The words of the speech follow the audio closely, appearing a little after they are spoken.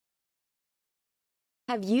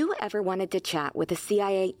Have you ever wanted to chat with a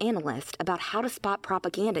CIA analyst about how to spot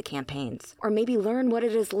propaganda campaigns, or maybe learn what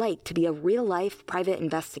it is like to be a real-life private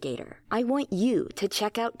investigator? I want you to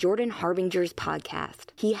check out Jordan Harbinger's podcast.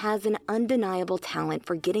 He has an undeniable talent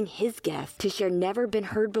for getting his guests to share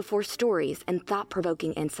never-been-heard-before stories and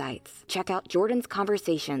thought-provoking insights. Check out Jordan's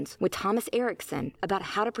conversations with Thomas Erickson about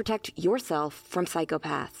how to protect yourself from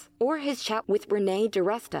psychopaths, or his chat with Renee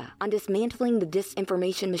DiResta on dismantling the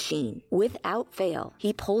disinformation machine. Without fail,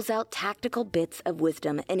 he pulls out tactical bits of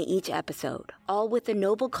wisdom in each episode, all with the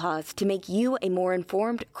noble cause to make you a more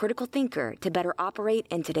informed, critical thinker to better operate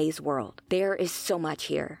in today's world. There is so much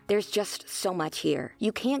here. There's just so much here.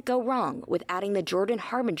 You can't go wrong with adding the Jordan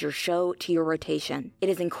Harbinger Show to your rotation. It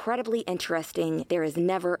is incredibly interesting. There is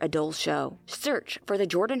never a dull show. Search for the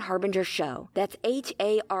Jordan Harbinger Show. That's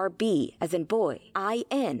H-A-R-B as in boy,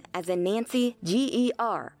 I-N as in Nancy,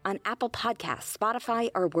 G-E-R on Apple Podcasts, Spotify,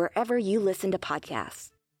 or wherever you listen to podcasts.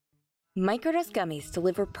 Microdose gummies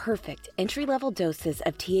deliver perfect entry-level doses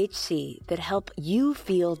of THC that help you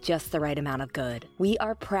feel just the right amount of good. We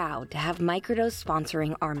are proud to have Microdose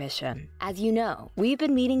sponsoring our mission. As you know, we've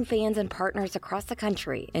been meeting fans and partners across the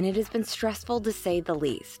country, and it has been stressful to say the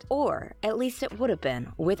least. Or, at least it would have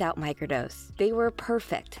been without Microdose. They were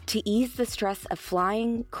perfect to ease the stress of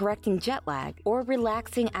flying, correcting jet lag, or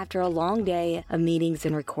relaxing after a long day of meetings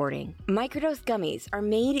and recording. Microdose gummies are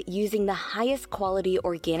made using the highest quality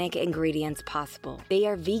organic ingredients possible. They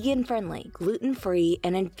are vegan-friendly, gluten-free,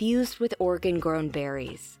 and infused with Oregon-grown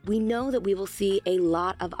berries. We know that we will see a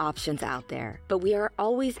lot of options out there, but we are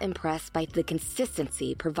always impressed by the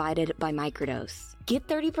consistency provided by Microdose. Get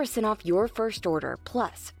 30% off your first order,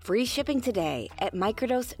 plus free shipping today at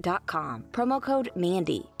microdose.com. Promo code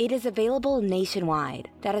MANDY. It is available nationwide.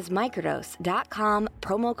 That is microdose.com,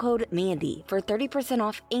 promo code MANDY for 30%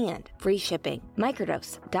 off and free shipping.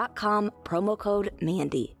 Microdose.com, promo code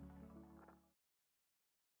MANDY.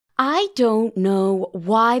 I don't know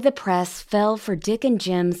why the press fell for Dick and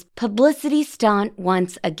Jim's publicity stunt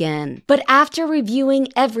once again. But after reviewing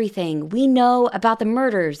everything we know about the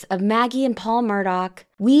murders of Maggie and Paul Murdaugh,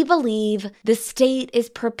 we believe the state is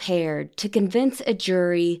prepared to convince a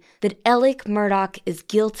jury that Alec Murdaugh is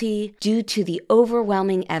guilty due to the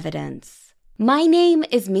overwhelming evidence. My name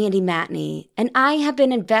is Mandy Matney, and I have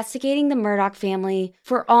been investigating the Murdaugh family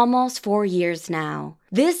for almost 4 years now.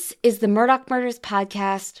 This is the Murdaugh Murders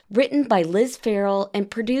podcast, written by Liz Farrell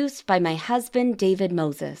and produced by my husband, David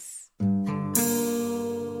Moses.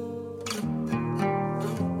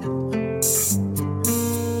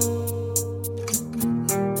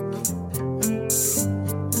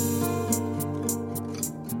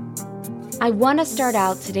 I want to start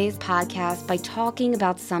out today's podcast by talking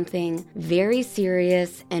about something very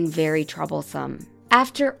serious and very troublesome.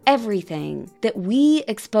 After everything that we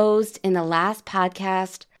exposed in the last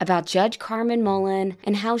podcast about Judge Carmen Mullen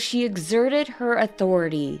and how she exerted her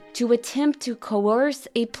authority to attempt to coerce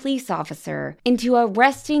a police officer into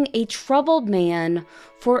arresting a troubled man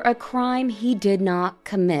for a crime he did not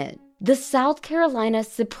commit, the South Carolina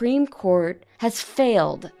Supreme Court has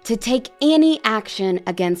failed to take any action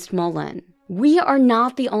against Mullen. We are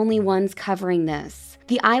not the only ones covering this.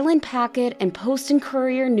 The Island Packet and Post and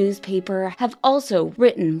Courier newspaper have also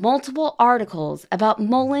written multiple articles about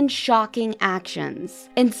Mullen's shocking actions.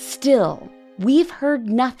 And still, we've heard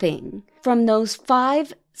nothing from those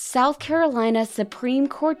 5 South Carolina Supreme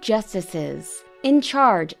Court justices in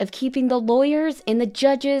charge of keeping the lawyers and the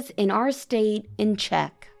judges in our state in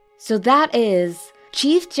check. So that is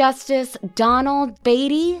Chief Justice Donald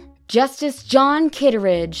Beatty, Justice John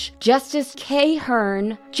Kitteridge, Justice Kay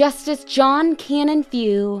Hearn, Justice John Cannon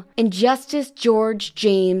Few, and Justice George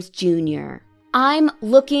James Jr. I'm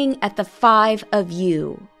looking at the 5 of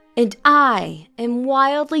you, and I am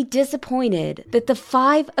wildly disappointed that the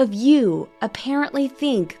 5 of you apparently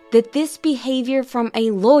think that this behavior from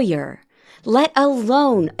a lawyer, let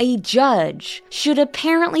alone a judge, should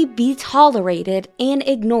apparently be tolerated and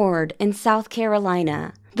ignored in South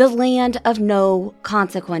Carolina, the land of no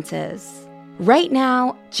consequences. Right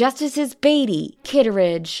now, Justices Beatty,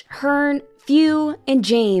 Kitteridge, Hearn, Few, and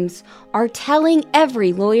James are telling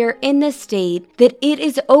every lawyer in the state that it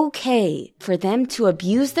is okay for them to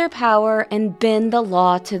abuse their power and bend the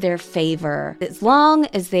law to their favor, as long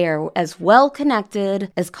as they are as well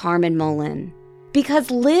connected as Carmen Mullen. Because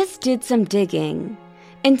Liz did some digging,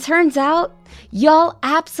 and turns out, y'all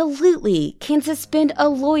absolutely can suspend a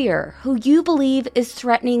lawyer who you believe is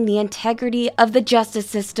threatening the integrity of the justice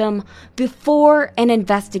system before an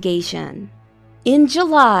investigation. In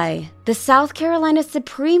July, the South Carolina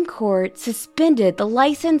Supreme Court suspended the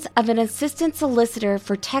license of an assistant solicitor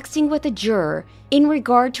for texting with a juror in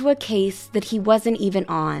regard to a case that he wasn't even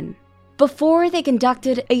on. Before they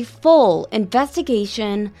conducted a full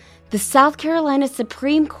investigation, the South Carolina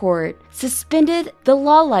Supreme Court suspended the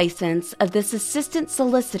law license of this assistant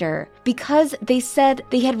solicitor because they said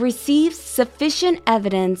they had received sufficient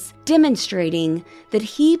evidence demonstrating that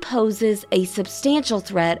he poses a substantial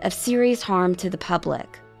threat of serious harm to the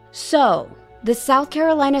public. So, the South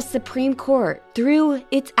Carolina Supreme Court, through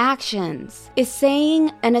its actions, is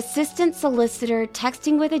saying an assistant solicitor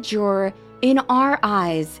texting with a juror, in our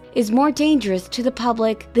eyes, is more dangerous to the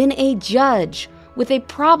public than a judge with a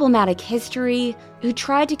problematic history who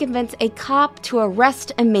tried to convince a cop to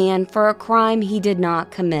arrest a man for a crime he did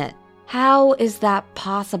not commit. How is that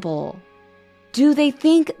possible? Do they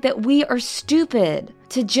think that we are stupid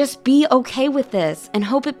to just be okay with this and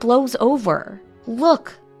hope it blows over?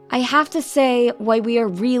 Look, I have to say why we are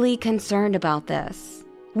really concerned about this.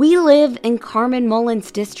 We live in Carmen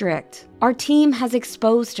Mullen's district. Our team has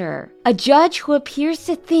exposed her, a judge who appears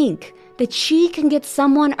to think that she can get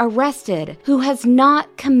someone arrested who has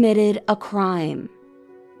not committed a crime.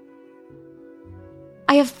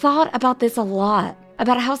 I have thought about this a lot,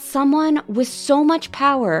 about how someone with so much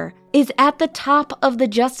power is at the top of the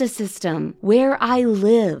justice system where I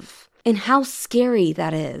live, and how scary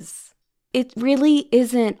that is. It really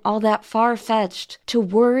isn't all that far-fetched to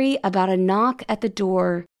worry about a knock at the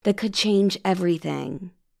door that could change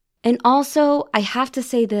everything. And also, I have to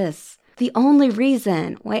say this. The only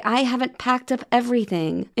reason why I haven't packed up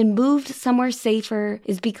everything and moved somewhere safer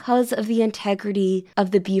is because of the integrity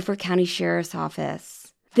of the Beaufort County Sheriff's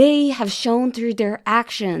Office. They have shown through their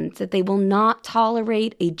actions that they will not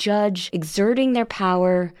tolerate a judge exerting their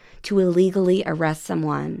power to illegally arrest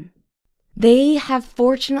someone. They have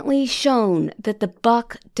fortunately shown that the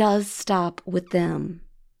buck does stop with them.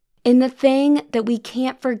 And the thing that we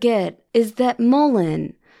can't forget is that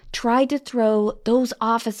Mullen tried to throw those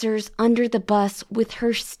officers under the bus with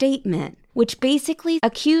her statement, which basically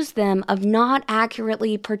accused them of not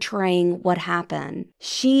accurately portraying what happened.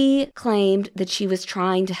 She claimed that she was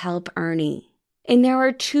trying to help Ernie. And there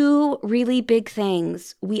are two really big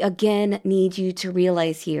things we again need you to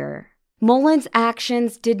realize here. Mullen's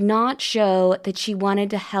actions did not show that she wanted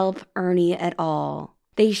to help Ernie at all.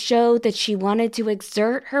 They showed that she wanted to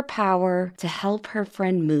exert her power to help her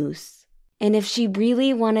friend Moose. And if she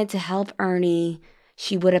really wanted to help Ernie,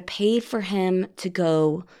 she would have paid for him to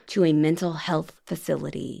go to a mental health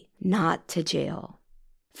facility, not to jail.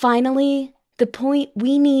 Finally, the point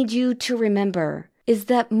we need you to remember is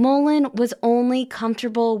that Mullen was only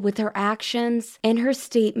comfortable with her actions and her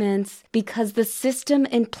statements because the system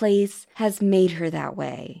in place has made her that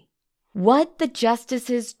way. What the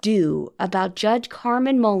justices do about Judge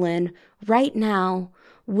Carmen Mullen right now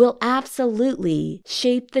will absolutely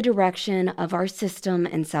shape the direction of our system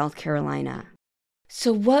in South Carolina.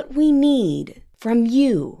 So what we need from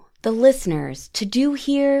you, the listeners, to do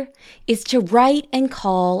here is to write and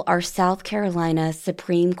call our South Carolina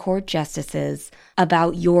Supreme Court justices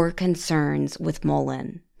about your concerns with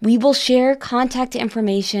Mullen. We will share contact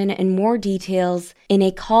information and more details in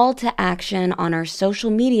a call to action on our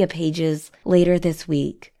social media pages later this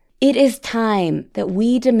week. It is time that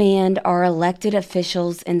we demand our elected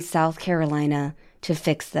officials in South Carolina to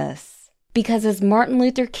fix this. Because as Martin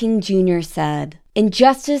Luther King Jr. said,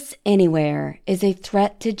 injustice anywhere is a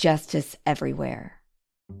threat to justice everywhere.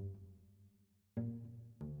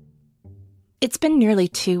 It's been nearly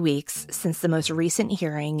 2 weeks since the most recent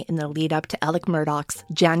hearing in the lead-up to Alec Murdaugh's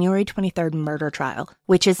January 23rd murder trial,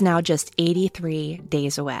 which is now just 83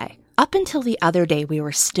 days away. Up until the other day, we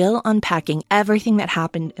were still unpacking everything that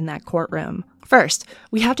happened in that courtroom. First,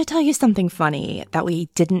 we have to tell you something funny that we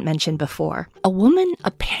didn't mention before. A woman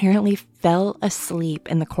apparently fell asleep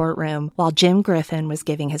in the courtroom while Jim Griffin was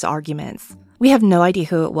giving his arguments. We have no idea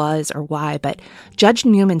who it was or why, but Judge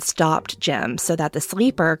Newman stopped Jim so that the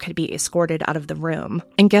sleeper could be escorted out of the room.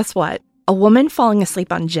 And guess what? A woman falling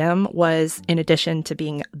asleep on Jim was, in addition to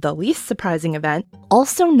being the least surprising event,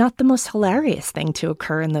 also not the most hilarious thing to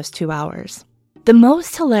occur in those 2 hours. The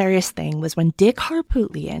most hilarious thing was when Dick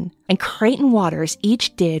Harpootlian and Creighton Waters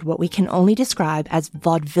each did what we can only describe as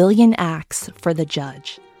vaudevillian acts for the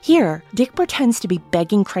judge. Here, Dick pretends to be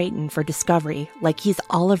begging Creighton for discovery like he's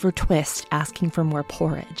Oliver Twist asking for more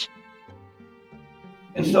porridge.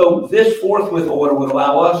 And so this forthwith order would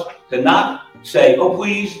allow us to not say, oh,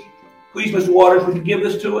 please, Mr. Waters, would you give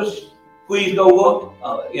this to us? Please go look.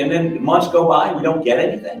 And then months go by and we don't get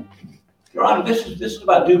anything. Your Honor, this is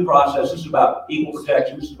about due process. This is about equal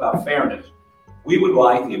protection. This is about fairness. we would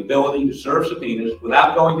like the ability to serve subpoenas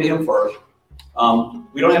without going to him first.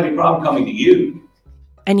 We don't have any problem coming to you.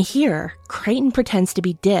 And here, Creighton pretends to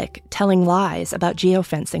be Dick telling lies about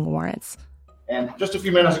geofencing warrants. And just a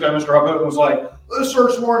few minutes ago, Mr. Hubboden was like, the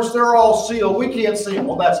search warrants, they're all sealed. We can't see them.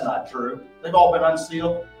 Well, that's not true. They've all been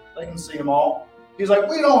unsealed. They can see them all. He's like,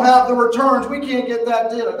 we don't have the returns. We can't get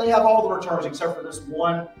that data. They have all the returns except for this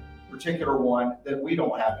one particular one that we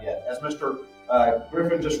don't have yet. As Mr.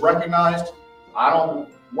 Griffin just recognized, I don't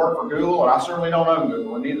work for Google, and I certainly don't own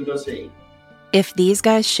Google, and neither does he. If these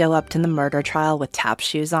guys show up to the murder trial with tap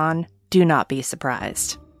shoes on, do not be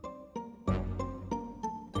surprised.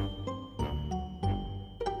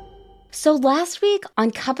 So last week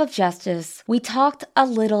on Cup of Justice, we talked a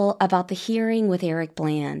little about the hearing with Eric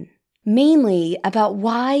Bland. Mainly about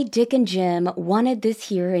why Dick and Jim wanted this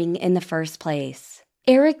hearing in the first place.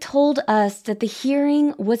 Eric told us that the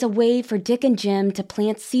hearing was a way for Dick and Jim to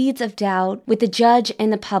plant seeds of doubt with the judge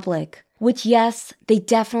and the public, which yes, they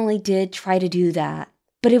definitely did try to do that.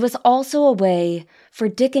 But it was also a way for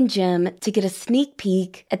Dick and Jim to get a sneak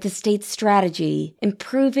peek at the state's strategy in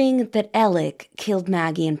proving that Alec killed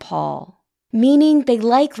Maggie and Paul. Meaning they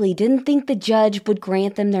likely didn't think the judge would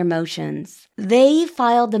grant them their motions. They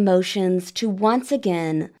filed the motions to once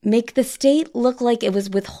again make the state look like it was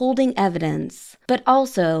withholding evidence, but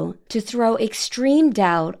also to throw extreme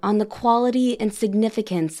doubt on the quality and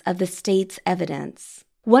significance of the state's evidence.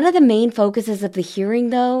 One of the main focuses of the hearing,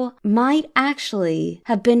 though, might actually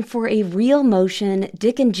have been for a real motion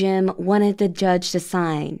Dick and Jim wanted the judge to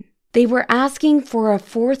sign. They were asking for a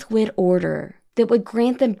forthwith order that would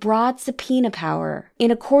grant them broad subpoena power,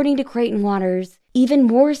 and according to Creighton Waters, even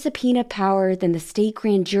more subpoena power than the state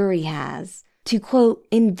grand jury has, to, quote,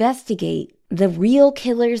 investigate the real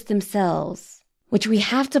killers themselves. Which we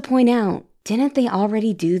have to point out, didn't they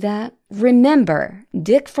already do that? Remember,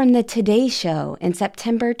 Dick from the Today Show in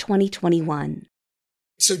September 2021.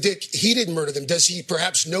 So Dick, he didn't murder them. Does he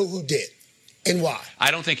perhaps know who did? And why?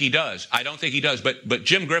 I don't think he does. But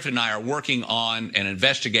Jim Griffin and I are working on and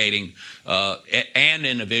investigating an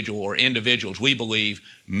individual or individuals we believe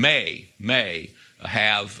may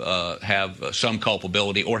have some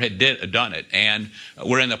culpability or had done it. And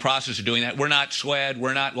we're in the process of doing that. We're not SWED.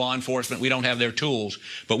 We're not law enforcement. We don't have their tools.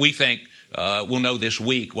 But we think we'll know this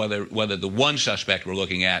week whether the one suspect we're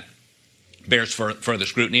looking at bears further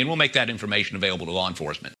scrutiny, and we'll make that information available to law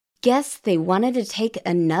enforcement. Guess they wanted to take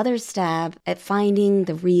another stab at finding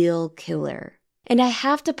the real killer. And I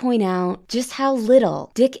have to point out just how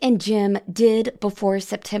little Dick and Jim did before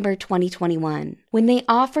September 2021, when they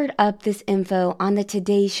offered up this info on the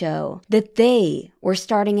Today Show that they were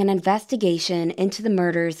starting an investigation into the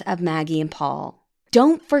murders of Maggie and Paul.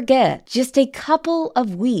 Don't forget, just a couple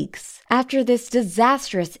of weeks after this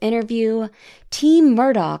disastrous interview, Team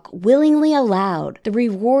Murdoch willingly allowed the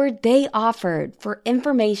reward they offered for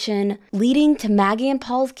information leading to Maggie and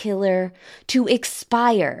Paul's killer to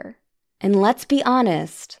expire. And let's be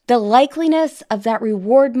honest, the likeliness of that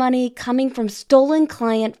reward money coming from stolen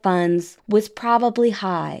client funds was probably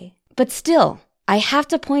high. But still, I have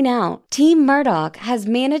to point out, Team Murdoch has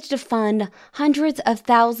managed to fund hundreds of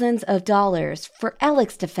thousands of dollars for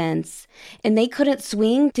Alec's defense, and they couldn't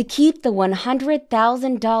swing to keep the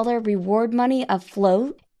 $100,000 reward money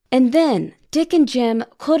afloat. And then Dick and Jim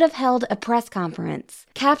could have held a press conference,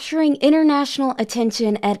 capturing international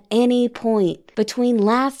attention at any point between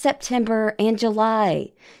last September and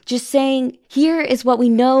July, just saying, here is what we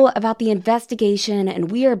know about the investigation,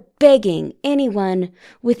 and we are begging anyone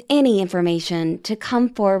with any information to come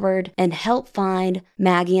forward and help find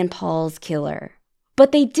Maggie and Paul's killer.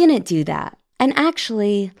 But they didn't do that. And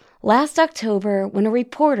actually, last October, when a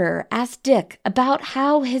reporter asked Dick about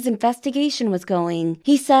how his investigation was going,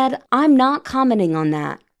 he said, "I'm not commenting on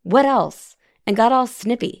that. What else?" and got all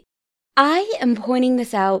snippy. I am pointing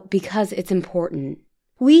this out because it's important.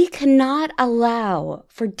 We cannot allow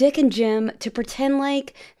for Dick and Jim to pretend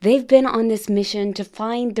like they've been on this mission to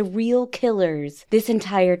find the real killers this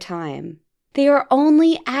entire time. They are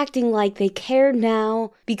only acting like they care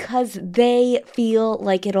now because they feel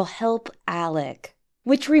like it'll help Alec.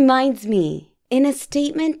 Which reminds me, in a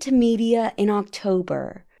statement to media in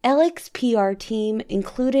October, Alec's PR team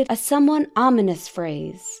included a somewhat ominous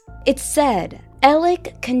phrase. It said,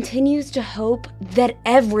 Alec continues to hope that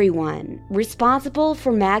everyone responsible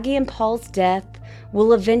for Maggie and Paul's death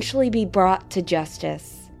will eventually be brought to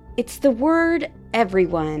justice. It's the word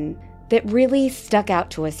everyone that really stuck out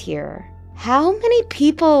to us here. How many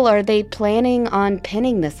people are they planning on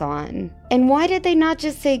pinning this on? And why did they not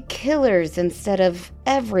just say killers instead of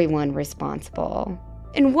everyone responsible?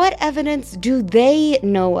 And what evidence do they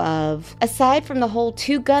know of, aside from the whole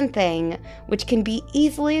two-gun thing, which can be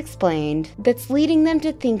easily explained, that's leading them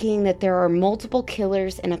to thinking that there are multiple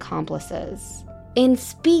killers and accomplices? And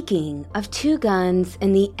speaking of two guns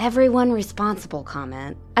and the everyone responsible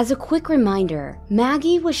comment, as a quick reminder,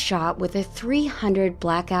 Maggie was shot with a .300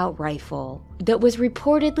 blackout rifle that was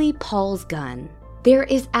reportedly Paul's gun. There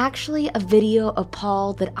is actually a video of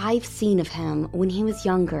Paul that I've seen of him when he was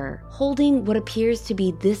younger, holding what appears to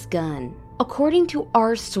be this gun. According to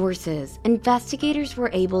our sources, investigators were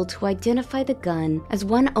able to identify the gun as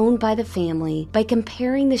one owned by the family by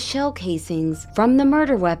comparing the shell casings from the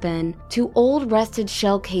murder weapon to old rusted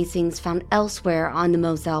shell casings found elsewhere on the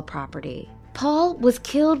Moselle property. Paul was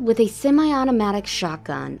killed with a semi-automatic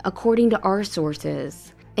shotgun, according to our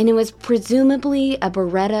sources, and it was presumably a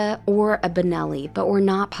Beretta or a Benelli, but we're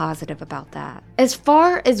not positive about that. As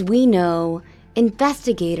far as we know,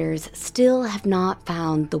 investigators still have not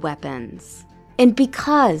found the weapons. And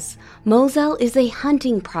because Moselle is a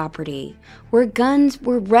hunting property where guns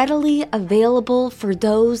were readily available for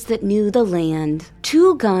those that knew the land,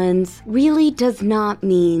 two guns really does not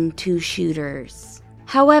mean two shooters.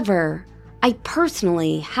 However, I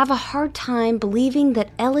personally have a hard time believing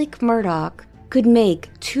that Alec Murdaugh could make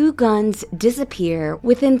two guns disappear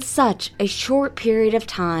within such a short period of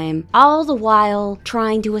time, all the while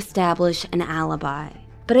trying to establish an alibi.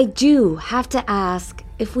 But I do have to ask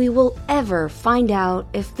if we will ever find out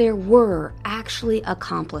if there were actually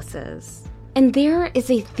accomplices. And there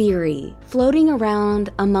is a theory floating around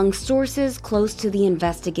among sources close to the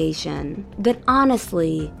investigation that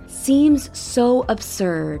honestly seems so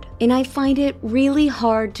absurd, and I find it really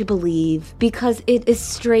hard to believe because it is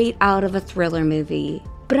straight out of a thriller movie.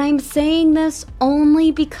 But I'm saying this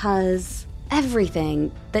only because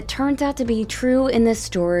everything that turns out to be true in this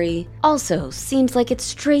story also seems like it's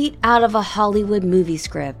straight out of a Hollywood movie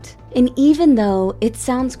script. And even though it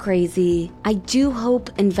sounds crazy, I do hope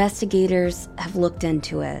investigators have looked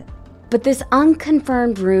into it. But this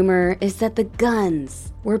unconfirmed rumor is that the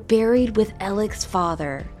guns were buried with Alec's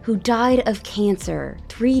father, who died of cancer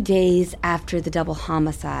 3 days after the double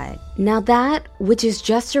homicide. Now that, which is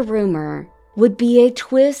just a rumor, would be a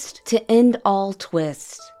twist to end all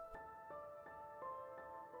twists.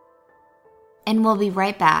 And we'll be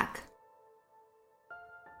right back.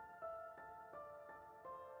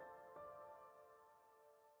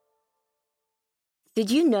 Did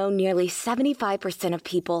you know nearly 75% of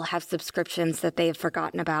people have subscriptions that they have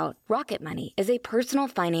forgotten about? Rocket Money is a personal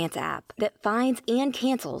finance app that finds and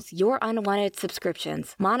cancels your unwanted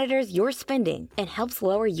subscriptions, monitors your spending, and helps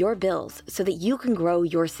lower your bills so that you can grow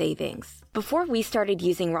your savings. Before we started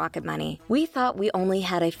using Rocket Money, we thought we only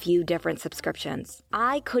had a few different subscriptions.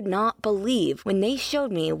 I could not believe when they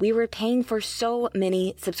showed me we were paying for so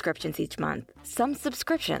many subscriptions each month. Some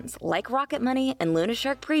subscriptions, like Rocket Money and Luna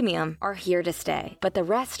Shark Premium, are here to stay, but the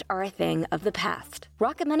rest are a thing of the past.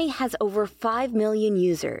 Rocket Money has over 5 million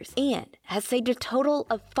users and has saved a total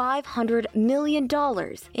of $500 million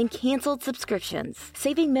in canceled subscriptions,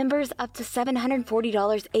 saving members up to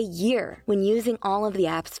 $740 a year when using all of the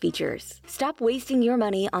app's features. Stop wasting your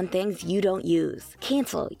money on things you don't use.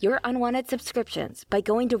 Cancel your unwanted subscriptions by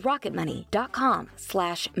going to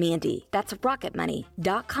rocketmoney.com/Mandy. That's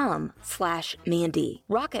rocketmoney.com/Mandy.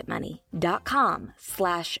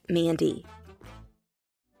 rocketmoney.com/Mandy.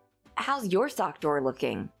 How's your sock drawer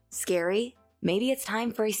looking? Scary? Maybe it's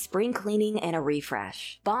time for a spring cleaning and a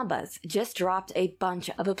refresh. Bombas just dropped a bunch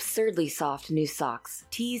of absurdly soft new socks,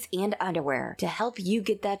 tees, and underwear to help you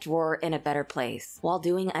get that drawer in a better place while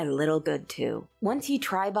doing a little good too. Once you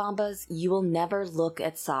try Bombas, you will never look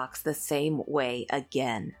at socks the same way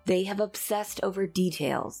again. They have obsessed over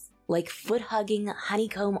details like foot-hugging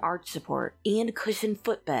honeycomb arch support and cushioned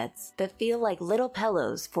footbeds that feel like little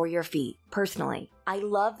pillows for your feet. Personally, I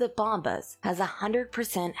love that Bombas has a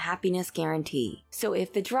 100% happiness guarantee. So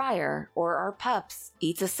if the dryer or our pups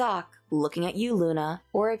eats a sock, looking at you, Luna,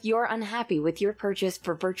 or if you're unhappy with your purchase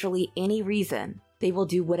for virtually any reason, they will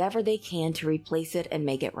do whatever they can to replace it and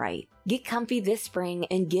make it right. Get comfy this spring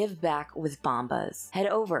and give back with Bombas. Head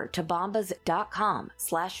over to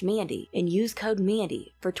bombas.com/Mandy and use code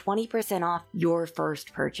Mandy for 20% off your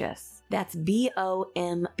first purchase. That's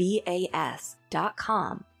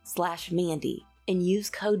bombas.com/Mandy and use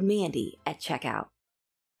code Mandy at checkout.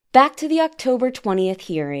 Back to the October 20th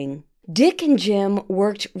hearing. Dick and Jim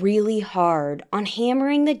worked really hard on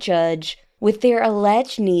hammering the judge with their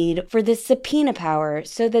alleged need for this subpoena power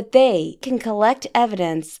so that they can collect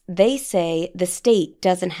evidence they say the state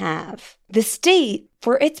doesn't have. The state,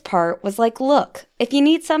 for its part, was like, look, if you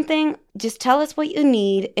need something, just tell us what you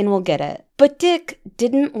need and we'll get it. But Dick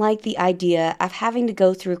didn't like the idea of having to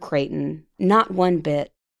go through Creighton, not one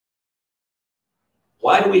bit.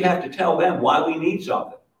 Why do we have to tell them why we need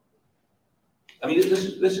something? I mean,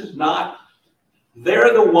 this is not,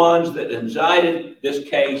 they're the ones that indicted this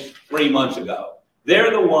case 3 months ago. They're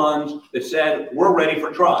the ones that said, we're ready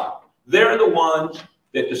for trial. They're the ones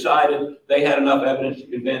that decided they had enough evidence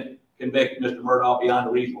to convict Mr. Murdaugh beyond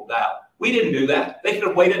a reasonable doubt. We didn't do that. They could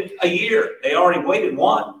have waited a year. They already waited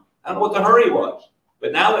one. I don't know what the hurry was.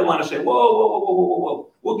 But now they want to say,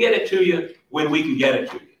 whoa. We'll get it to you when we can get it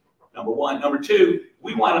to you. Number one. Number two,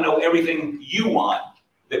 we want to know everything you want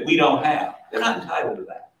that we don't have. They're not entitled to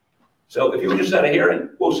that. So if you just set a hearing,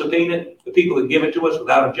 we'll subpoena the people that give it to us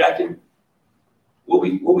without objecting. We'll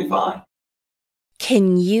be fine.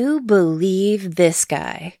 Can you believe this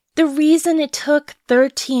guy? The reason it took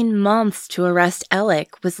 13 months to arrest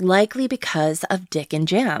Alec was likely because of Dick and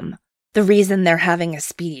Jim. The reason they're having a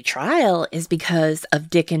speedy trial is because of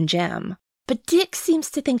Dick and Jim. But Dick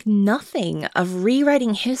seems to think nothing of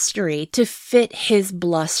rewriting history to fit his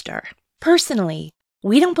bluster. Personally,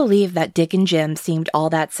 we don't believe that Dick and Jim seemed all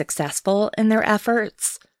that successful in their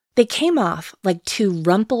efforts. They came off like two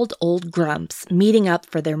rumpled old grumps meeting up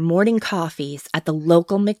for their morning coffees at the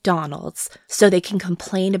local McDonald's so they can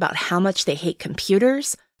complain about how much they hate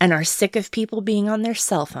computers and are sick of people being on their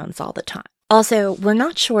cell phones all the time. Also, we're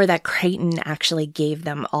not sure that Creighton actually gave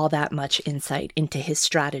them all that much insight into his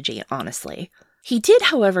strategy, honestly. He did,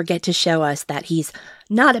 however, get to show us that he's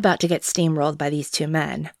not about to get steamrolled by these two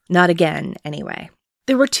men. Not again, anyway.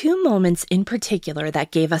 There were two moments in particular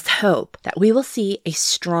that gave us hope that we will see a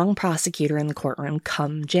strong prosecutor in the courtroom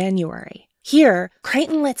come January. Here,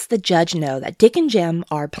 Creighton lets the judge know that Dick and Jim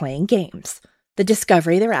are playing games. The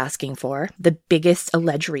discovery they're asking for, the biggest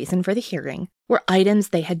alleged reason for the hearing, were items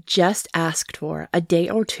they had just asked for a day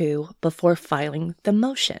or two before filing the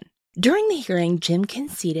motion. During the hearing, Jim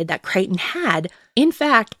conceded that Creighton had, in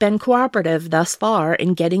fact, been cooperative thus far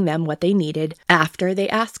in getting them what they needed after they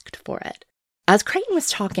asked for it. As Creighton was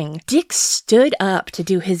talking, Dick stood up to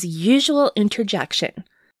do his usual interjection,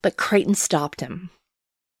 but Creighton stopped him.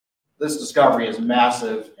 This discovery is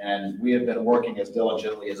massive, and we have been working as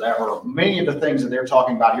diligently as ever. Many of the things that they're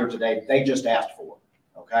talking about here today, they just asked for,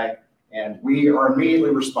 okay? And we are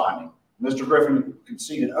immediately responding. Mr. Griffin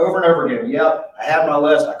conceded over and over again, yep, I have my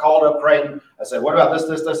list. I called up Creighton. I said, what about this,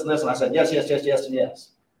 and this? And I said, yes, and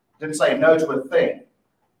yes. Didn't say no to a thing.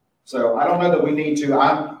 So I don't know that we need to.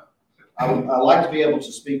 I like to be able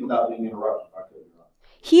to speak without being interrupted.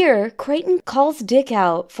 Here, Creighton calls Dick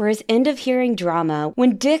out for his end-of-hearing drama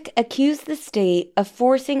when Dick accused the state of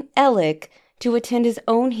forcing Alec to attend his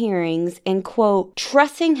own hearings and, quote,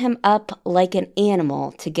 trussing him up like an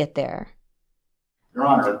animal to get there. Your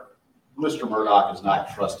Honor, Mr. Murdaugh is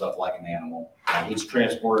not trussed up like an animal. He's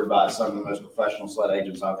transported by some of the most professional SLED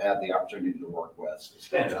agents I've had the opportunity to work with.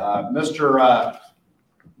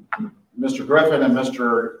 Mr. Griffin and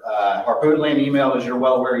Mr. Harpootlian emailed, as you're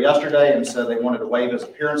well aware, yesterday and said they wanted to waive his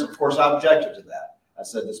appearance. Of course, I objected to that. I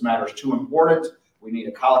said this matter is too important. We need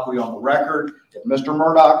a colloquy on the record. If Mr.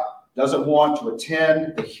 Murdaugh doesn't want to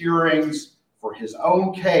attend the hearings for his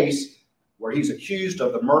own case where he's accused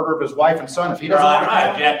of the murder of his wife and son, if he doesn't want to I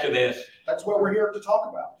object to this. That's what we're here to talk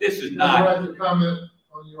about. This is not. I'd like to comment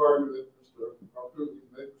on your argument, Mr. Harpootlian.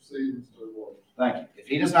 May proceed, Mr. Walsh. Thank you. If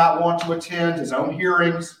he does not want to attend his own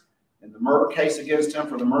hearings in the murder case against him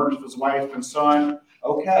for the murders of his wife and son,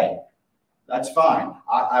 okay, that's fine.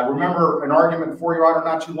 I remember an argument before Your Honor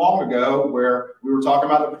not too long ago where we were talking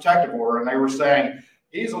about the protective order and they were saying,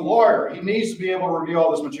 he's a lawyer. He needs to be able to review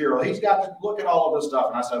all this material. He's got to look at all of this stuff.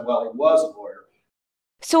 And I said, well, he was a lawyer.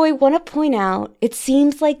 So I want to point out, it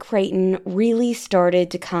seems like Creighton really started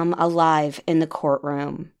to come alive in the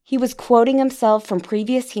courtroom. He was quoting himself from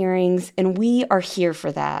previous hearings, and we are here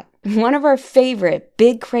for that. One of our favorite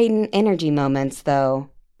big Creighton energy moments, though,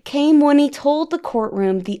 came when he told the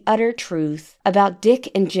courtroom the utter truth about Dick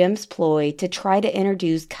and Jim's ploy to try to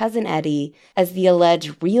introduce Cousin Eddie as the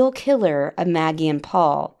alleged real killer of Maggie and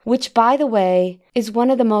Paul, which, by the way, is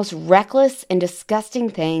one of the most reckless and disgusting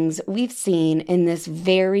things we've seen in this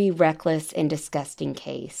very reckless and disgusting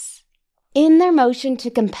case. In their motion to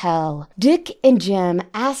compel, Dick and Jim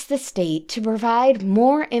asked the state to provide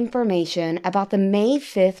more information about the May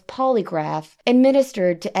 5th polygraph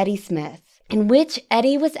administered to Eddie Smith, in which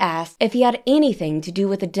Eddie was asked if he had anything to do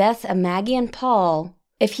with the deaths of Maggie and Paul,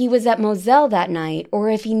 if he was at Moselle that night, or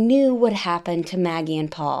if he knew what happened to Maggie and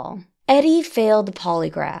Paul. Eddie failed the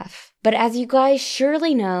polygraph, but as you guys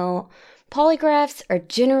surely know, polygraphs are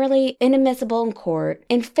generally inadmissible in court,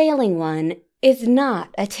 and failing one is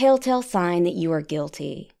not a telltale sign that you are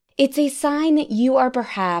guilty. It's a sign that you are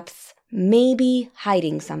perhaps, maybe,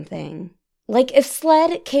 hiding something. Like if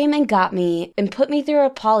SLED came and got me and put me through a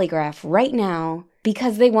polygraph right now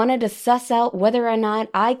because they wanted to suss out whether or not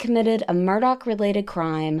I committed a Murdaugh-related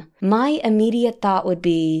crime, my immediate thought would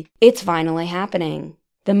be, it's finally happening.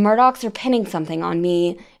 The Murdaughs are pinning something on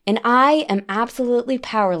me, and I am absolutely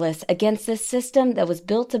powerless against this system that was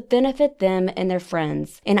built to benefit them and their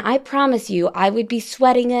friends. And I promise you, I would be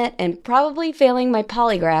sweating it and probably failing my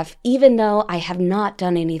polygraph, even though I have not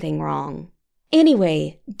done anything wrong.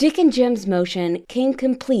 Anyway, Dick and Jim's motion came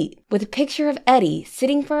complete with a picture of Eddie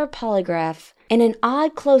sitting for a polygraph and an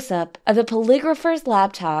odd close-up of the polygrapher's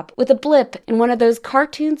laptop with a blip in one of those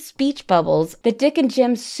cartoon speech bubbles that Dick and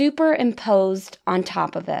Jim superimposed on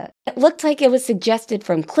top of it. It looked like it was suggested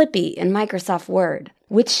from Clippy in Microsoft Word,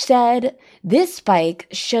 which said, "This spike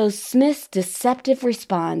shows Smith's deceptive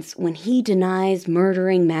response when he denies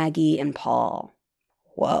murdering Maggie and Paul."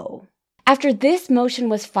 Whoa. After this motion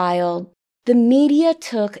was filed, the media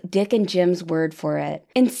took Dick and Jim's word for it,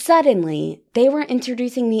 and suddenly they were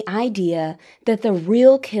introducing the idea that the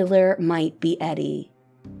real killer might be Eddie.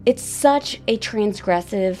 It's such a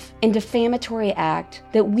transgressive and defamatory act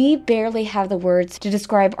that we barely have the words to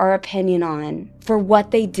describe our opinion on for what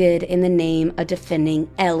they did in the name of defending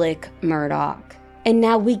Alec Murdaugh. And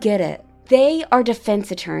now we get it. They are defense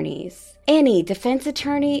attorneys. Any defense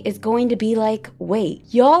attorney is going to be like, wait,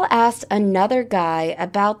 y'all asked another guy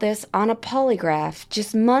about this on a polygraph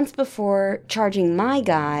just months before charging my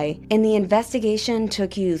guy, and the investigation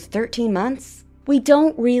took you 13 months? We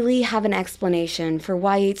don't really have an explanation for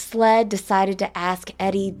why SLED decided to ask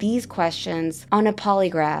Eddie these questions on a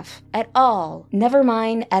polygraph at all, never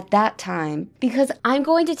mind at that time, because I'm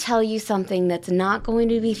going to tell you something that's not going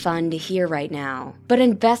to be fun to hear right now. But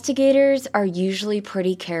investigators are usually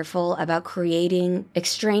pretty careful about creating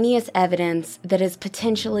extraneous evidence that is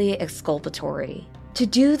potentially exculpatory. To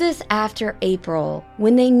do this after April,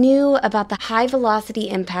 when they knew about the high-velocity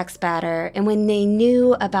impact spatter and when they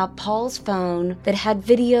knew about Paul's phone that had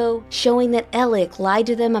video showing that Alec lied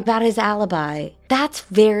to them about his alibi, that's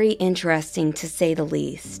very interesting to say the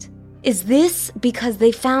least. Is this because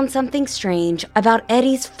they found something strange about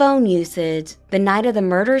Eddie's phone usage the night of the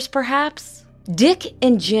murders, perhaps? Dick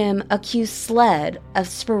and Jim accuse SLED of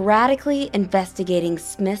sporadically investigating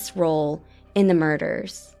Smith's role in the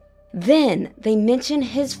murders. Then they mention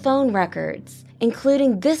his phone records,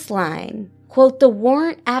 including this line, quote, "The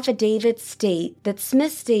warrant affidavits state that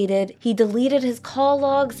Smith stated he deleted his call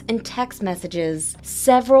logs and text messages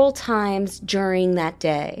several times during that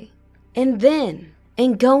day." And then,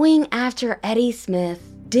 in going after Eddie Smith,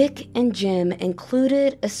 Dick and Jim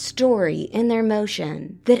included a story in their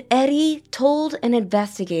motion that Eddie told an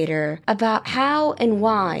investigator about how and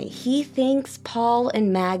why he thinks Paul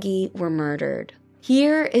and Maggie were murdered.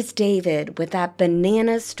 Here is David with that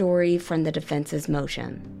banana story from the defense's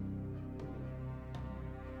motion.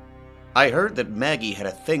 I heard that Maggie had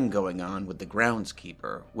a thing going on with the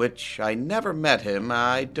groundskeeper, which I never met him,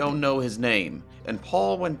 I don't know his name, and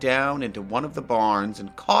Paul went down into one of the barns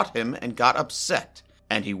and caught him and got upset.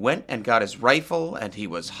 And he went and got his rifle, and he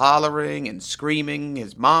was hollering and screaming,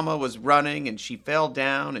 his mama was running, and she fell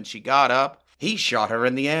down, and she got up. He shot her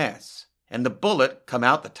in the ass, and the bullet come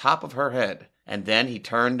out the top of her head. And then he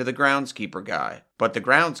turned to the groundskeeper guy. But the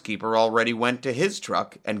groundskeeper already went to his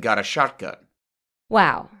truck and got a shotgun.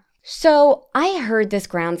 Wow. So I heard this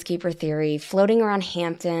groundskeeper theory floating around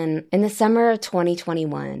Hampton in the summer of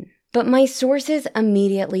 2021. But my sources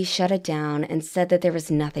immediately shut it down and said that there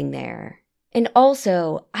was nothing there. And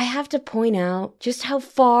also, I have to point out just how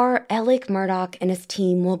far Alec Murdaugh and his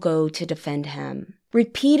team will go to defend him,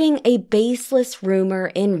 repeating a baseless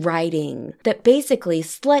rumor in writing that basically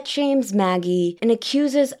slut-shames Maggie and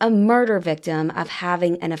accuses a murder victim of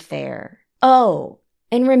having an affair. Oh,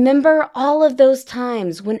 and remember all of those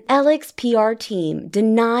times when Alec's PR team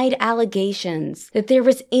denied allegations that there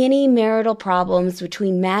was any marital problems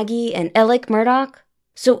between Maggie and Alec Murdaugh?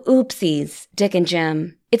 So oopsies, Dick and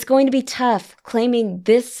Jim. It's going to be tough claiming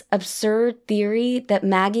this absurd theory that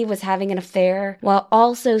Maggie was having an affair while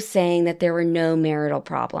also saying that there were no marital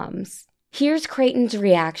problems. Here's Creighton's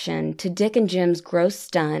reaction to Dick and Jim's gross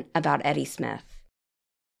stunt about Eddie Smith.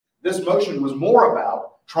 This motion was more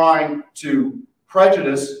about trying to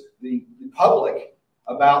prejudice the public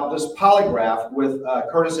about this polygraph with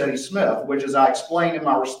Curtis Eddie Smith, which, as I explained in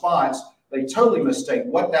my response, they totally mistake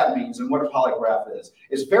what that means and what a polygraph is.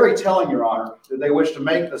 It's very telling, Your Honor, that they wish to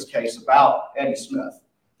make this case about Eddie Smith.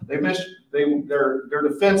 Their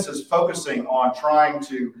defense is focusing on trying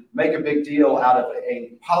to make a big deal out of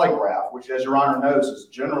a polygraph, which, as Your Honor knows, is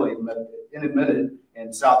generally inadmitted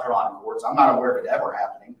in South Carolina courts. I'm not aware of it ever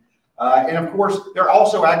happening. And of course, they're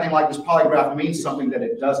also acting like this polygraph means something that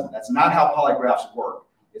it doesn't. That's not how polygraphs work.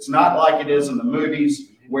 It's not like it is in the movies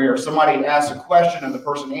where somebody asks a question and the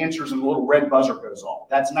person answers and a little red buzzer goes off.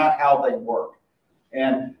 That's not how they work.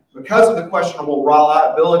 And because of the questionable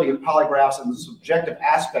reliability of polygraphs and the subjective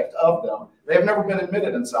aspect of them, they have never been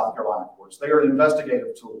admitted in South Carolina courts. They are an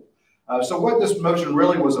investigative tool. So what this motion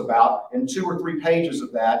really was about, in 2 or 3 pages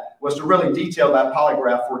of that, was to really detail that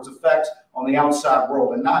polygraph for its effect on the outside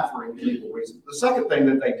world and not for any legal reason. The second thing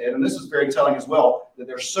that they did, and this is very telling as well, that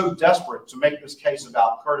they're so desperate to make this case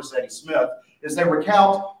about Curtis Eddie Smith, is they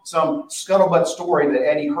recount some scuttlebutt story that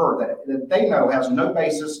Eddie heard that they know has no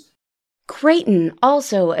basis. Creighton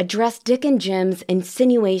also addressed Dick and Jim's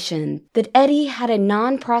insinuation that Eddie had a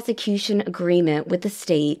non-prosecution agreement with the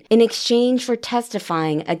state in exchange for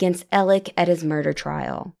testifying against Ellick at his murder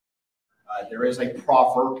trial. There is a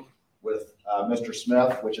proffer with Mr.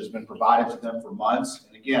 Smith, which has been provided to them for months.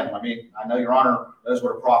 And again, I know Your Honor knows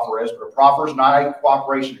what a proffer is, but a proffer is not a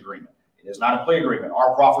cooperation agreement. It is not a plea agreement.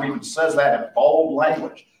 Our proffer even says that in bold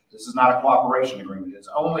language. This is not a cooperation agreement. It's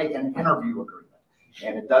only an interview agreement.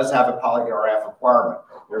 And it does have a polygraph requirement.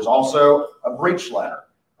 There's also a breach letter,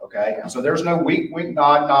 okay? And so there's no wink,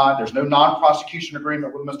 nod. There's no non-prosecution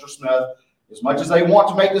agreement with Mr. Smith. As much as they want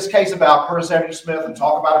to make this case about Curtis Eddie Smith and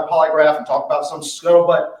talk about a polygraph and talk about some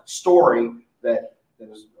scuttlebutt story that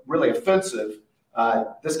is really offensive,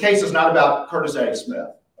 this case is not about Curtis Eddie Smith,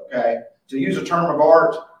 okay? To use a term of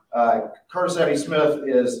art, Curtis Eddie Smith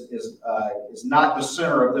is not the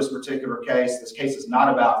center of this particular case. This case is not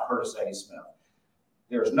about Curtis Eddie Smith.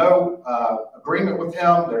 There's no agreement with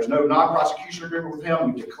him. There's no non-prosecution agreement with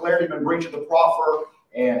him. We declared him in breach of the proffer,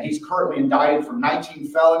 and he's currently indicted for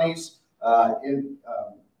 19 felonies in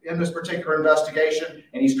this particular investigation,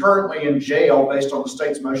 and he's currently in jail based on the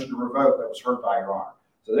state's motion to revoke that was heard by Your Honor.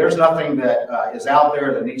 So there's nothing that is out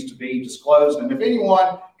there that needs to be disclosed, and if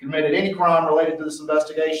anyone committed any crime related to this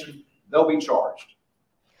investigation, they'll be charged.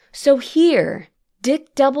 So here,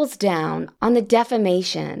 Dick doubles down on the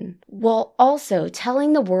defamation while also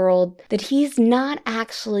telling the world that he's not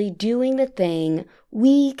actually doing the thing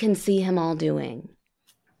we can see him all doing.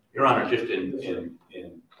 Your Honor, just in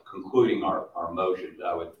concluding our motions,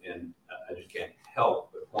 I just can't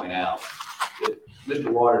help but point out that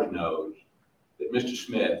Mr. Waters knows that Mr.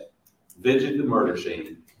 Smith visited the murder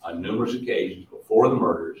scene on numerous occasions before the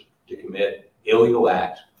murders to commit illegal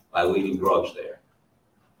acts by leaving drugs there.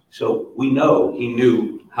 So we know he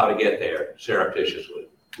knew how to get there surreptitiously.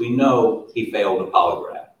 We know he failed a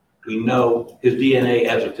polygraph. We know his DNA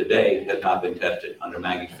as of today has not been tested under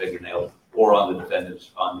Maggie's fingernails or on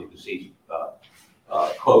the deceased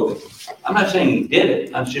clothing. I'm not saying he did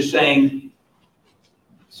it. I'm just saying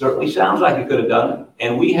certainly sounds like he could have done it.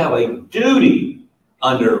 And we have a duty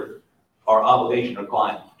under our obligation or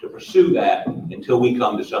client to pursue that until we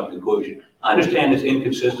come to some conclusion. I understand it's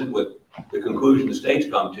inconsistent with the conclusion the state's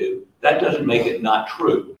come to. That doesn't make it not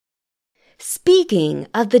true. Speaking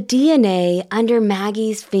of the DNA under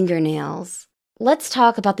Maggie's fingernails, let's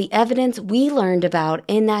talk about the evidence we learned about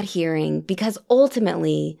in that hearing, because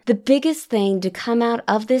ultimately, the biggest thing to come out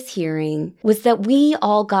of this hearing was that we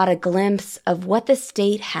all got a glimpse of what the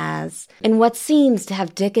state has and what seems to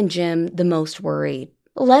have Dick and Jim the most worried.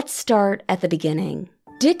 Let's start at the beginning.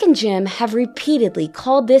 Dick and Jim have repeatedly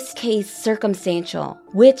called this case circumstantial,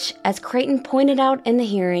 which, as Creighton pointed out in the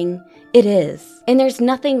hearing, it is. And there's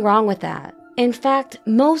nothing wrong with that. In fact,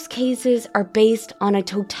 most cases are based on a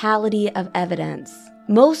totality of evidence.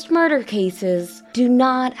 Most murder cases do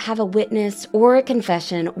not have a witness or a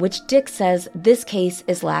confession, which Dick says this case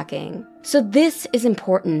is lacking. So this is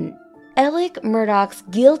important. Ellick Murdaug's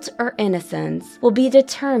guilt or innocence will be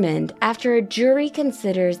determined after a jury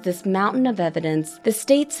considers this mountain of evidence the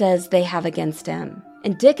state says they have against him.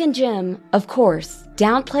 And Dick and Jim, of course,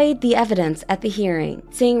 downplayed the evidence at the hearing,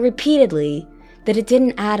 saying repeatedly that it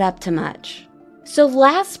didn't add up to much. So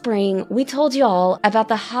last spring, we told you all about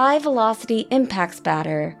the high-velocity impact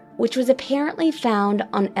spatter, which was apparently found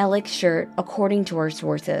on Ellick's shirt, according to our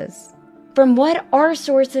sources. From what our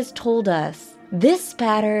sources told us, this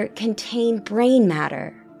spatter contained brain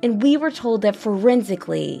matter, and we were told that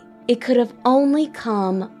forensically, it could have only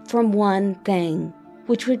come from one thing,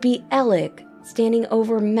 which would be Ellick standing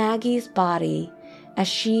over Maggie's body as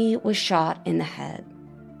she was shot in the head.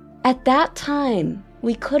 At that time,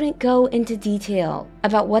 we couldn't go into detail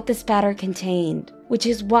about what the spatter contained, which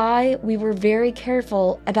is why we were very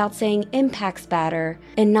careful about saying impact spatter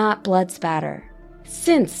and not blood spatter.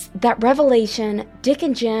 Since that revelation, Dick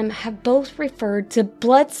and Jim have both referred to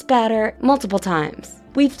blood spatter multiple times.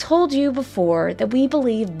 We've told you before that we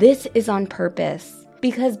believe this is on purpose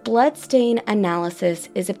because blood stain analysis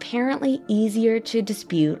is apparently easier to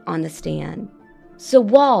dispute on the stand. So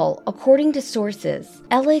while, according to sources,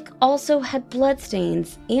 Alec also had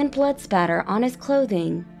bloodstains and blood spatter on his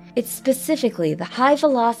clothing, it's specifically the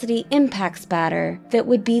high-velocity impact spatter that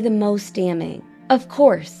would be the most damning. Of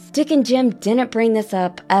course, Dick and Jim didn't bring this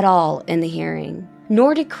up at all in the hearing,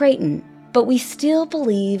 nor did Creighton, but we still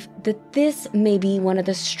believe that this may be one of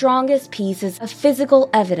the strongest pieces of physical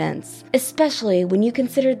evidence, especially when you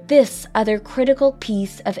consider this other critical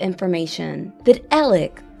piece of information, that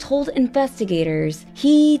Alec told investigators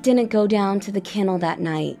he didn't go down to the kennel that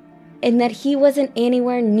night, and that he wasn't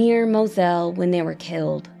anywhere near Moselle when they were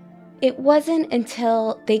killed. It wasn't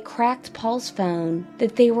until they cracked Paul's phone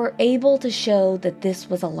that they were able to show that this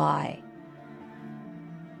was a lie.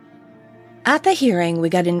 At the hearing, we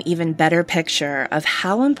got an even better picture of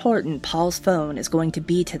how important Paul's phone is going to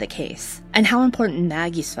be to the case, and how important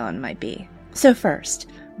Maggie's phone might be. So first,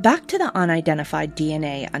 back to the unidentified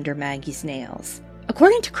DNA under Maggie's nails.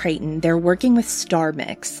 According to Creighton, they're working with Star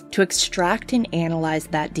Mix to extract and analyze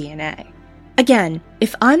that DNA. Again,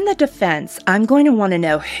 if I'm the defense, I'm going to want to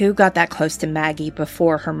know who got that close to Maggie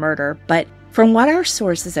before her murder, but from what our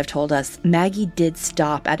sources have told us, Maggie did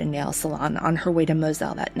stop at a nail salon on her way to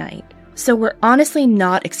Moselle that night. So we're honestly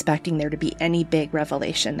not expecting there to be any big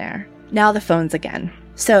revelation there. Now the phones again.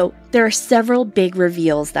 So there are several big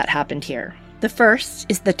reveals that happened here. The first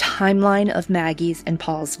is the timeline of Maggie's and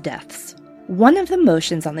Paul's deaths. One of the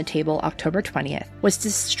motions on the table October 20th was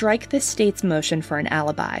to strike the state's motion for an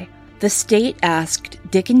alibi. The state asked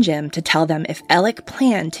Dick and Jim to tell them if Alec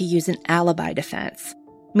planned to use an alibi defense,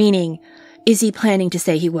 meaning, is he planning to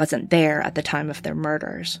say he wasn't there at the time of their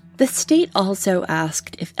murders? The state also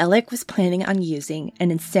asked if Alec was planning on using an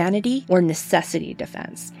insanity or necessity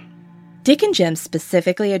defense. Dick and Jim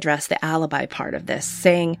specifically addressed the alibi part of this,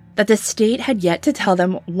 saying that the state had yet to tell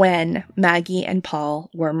them when Maggie and Paul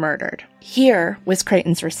were murdered. Here was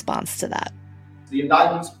Creighton's response to that. The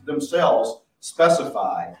indictments themselves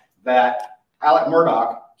specify that Alec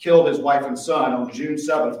Murdaugh killed his wife and son on June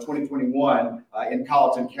 7th, 2021 in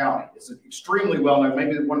Colleton County. It's extremely well-known,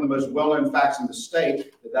 maybe one of the most well-known facts in the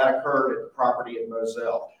state that occurred at the property at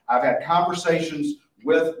Moselle. I've had conversations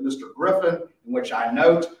with Mr. Griffin in which I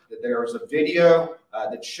note that there is a video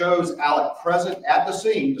that shows Alec present at the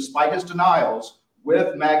scene, despite his denials,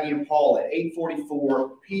 with Maggie and Paul at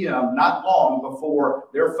 8:44 p.m., not long before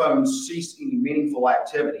their phones ceased any meaningful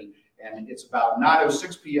activity. And it's about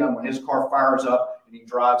 9:06 p.m. when his car fires up and he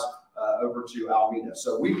drives over to Alameda.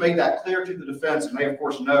 So we've made that clear to the defense, and they, of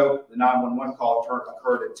course, know the 911 call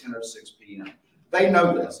occurred at 10:06 p.m. They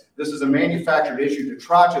know this. This is a manufactured issue to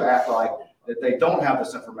try to act like that they don't have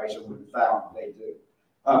this information when we found they do.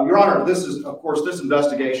 Your Honor, this is, of course, this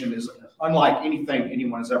investigation is unlike anything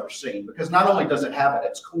anyone has ever seen, because not only does it have at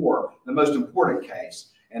its core the most important case,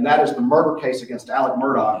 and that is the murder case against Alec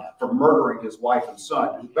Murdaugh for murdering his wife and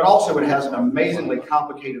son, but also it has an amazingly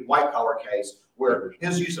complicated white-collar case where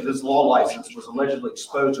his use of his law license was allegedly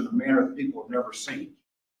exposed in a manner that people have never seen.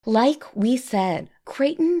 Like we said,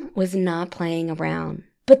 Creighton was not playing around.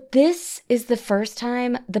 But this is the first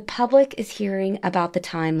time the public is hearing about the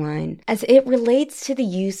timeline as it relates to the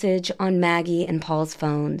usage on Maggie and Paul's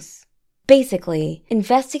phones. Basically,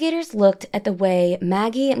 investigators looked at the way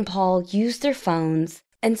Maggie and Paul used their phones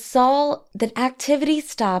and saw that activity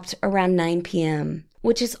stopped around 9 p.m.,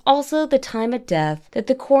 which is also the time of death that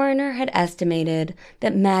the coroner had estimated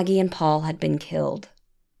that Maggie and Paul had been killed.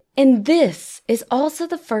 And this is also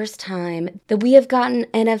the first time that we have gotten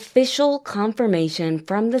an official confirmation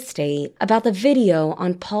from the state about the video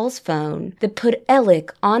on Paul's phone that put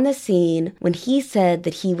Alec on the scene when he said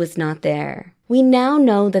that he was not there. We now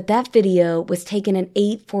know that that video was taken at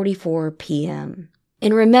 8:44 p.m.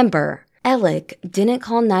 And remember, Alec didn't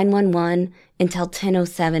call 911 until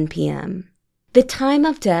 10:07 p.m. The time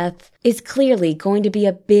of death is clearly going to be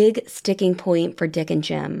a big sticking point for Dick and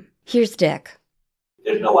Jim. Here's Dick.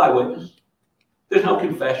 There's no eyewitness. There's no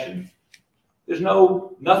confession. There's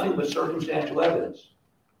nothing but circumstantial evidence.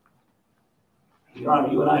 Your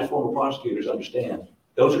Honor, you and I as former prosecutors understand.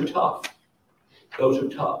 Those are tough. Those are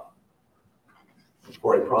tough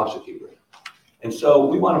for a prosecutor. And so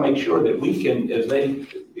we want to make sure that we can,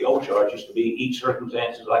 the old charge used to be each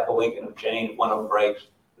circumstance is like a link in a chain. If one of them breaks,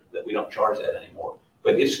 that we don't charge that anymore.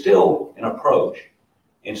 But it's still an approach.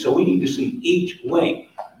 And so we need to see each link,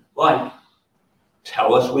 like,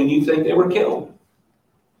 tell us when you think they were killed.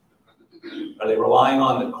 Are they relying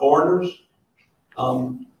on the coroner's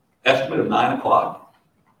estimate of 9 o'clock?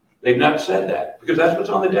 They've never said that because that's what's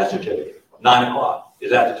on the death certificate. 9 o'clock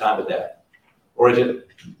is at the time of death. Or is it,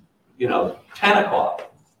 10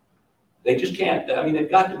 o'clock? They just can't. I mean, they've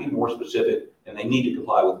got to be more specific, and they need to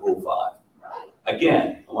comply with Rule 5.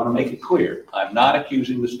 Again, I want to make it clear, I'm not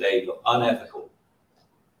accusing the state of unethical,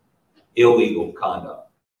 illegal conduct.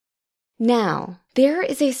 Now, there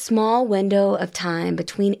is a small window of time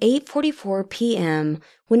between 8:44 p.m.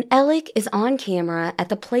 when Alec is on camera at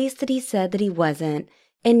the place that he said that he wasn't,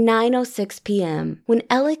 and 9:06 p.m. when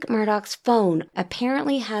Alec Murdaugh's phone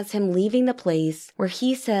apparently has him leaving the place where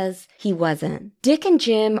he says he wasn't. Dick and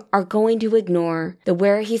Jim are going to ignore the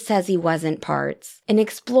where he says he wasn't parts and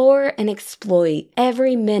explore and exploit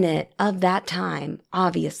every minute of that time,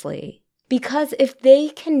 obviously. Because if they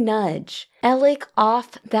can nudge Alec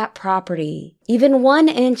off that property, even 1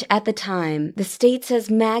 inch at the time the state says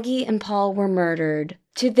Maggie and Paul were murdered,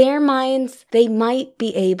 to their minds, they might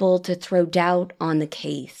be able to throw doubt on the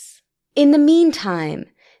case. In the meantime,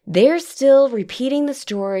 they're still repeating the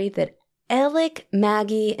story that Alec,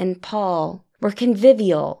 Maggie, and Paul were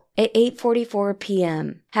convivial at 8:44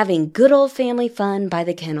 p.m., having good old family fun by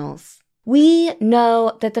the kennels. We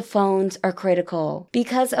know that the phones are critical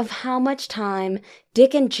because of how much time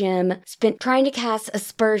Dick and Jim spent trying to cast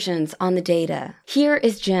aspersions on the data. Here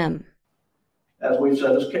is Jim. As we've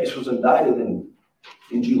said, this case was indicted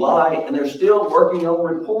in July, and they're still working on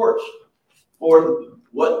reports for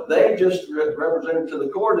what they just represented to the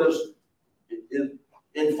court it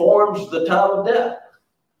informs the time of death,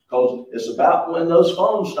 because it's about when those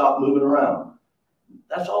phones stop moving around.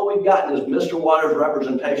 That's all we've gotten is Mr. Waters'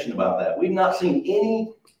 representation about that. We've not seen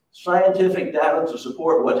any scientific data to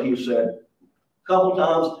support what he said a couple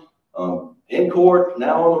times in court,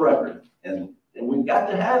 now on the record. And we've got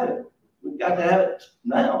to have it. We've got to have it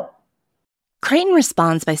now. Creighton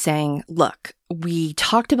responds by saying, look, we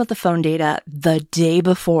talked about the phone data the day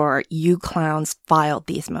before you clowns filed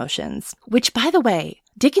these motions, which, by the way,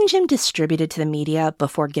 Dick and Jim distributed to the media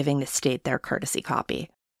before giving the state their courtesy copy.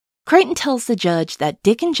 Creighton tells the judge that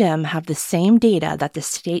Dick and Jim have the same data that the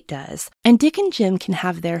state does, and Dick and Jim can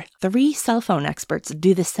have their 3 cell phone experts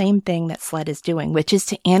do the same thing that SLED is doing, which is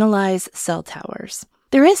to analyze cell towers.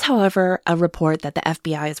 There is, however, a report that the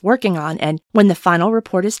FBI is working on, and when the final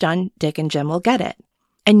report is done, Dick and Jim will get it.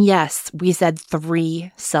 And yes, we said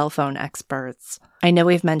 3 cell phone experts. I know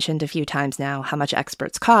we've mentioned a few times now how much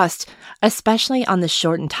experts cost, especially on the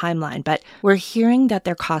shortened timeline, but we're hearing that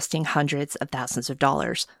they're costing hundreds of thousands of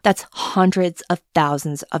dollars. That's hundreds of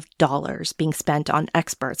thousands of dollars being spent on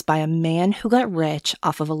experts by a man who got rich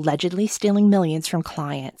off of allegedly stealing millions from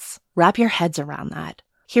clients. Wrap your heads around that.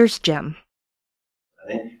 Here's Jim.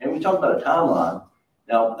 And we talked about a timeline.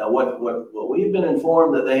 Now what we've been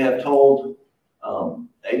informed that they have told,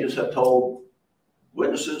 agents have told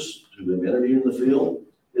witnesses who've been interviewed in the field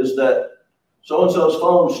is that so-and-so's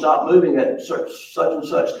phone stopped moving at such and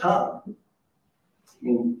such time. I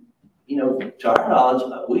mean, to our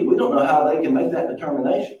knowledge, we don't know how they can make that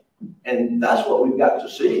determination. And that's what we've got to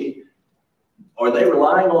see. Are they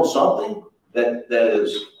relying on something that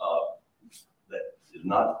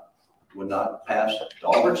would not pass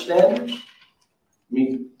Daubert standards? I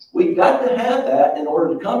mean, we've got to have that in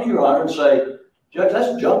order to come to Your Honor and say, Judge,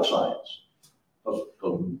 that's junk science.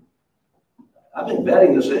 I've been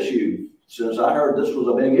vetting this issue since I heard this was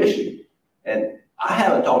a big issue. And I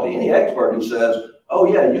haven't talked to any expert who says,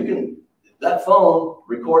 oh yeah, that phone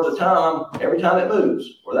records a time every time it moves,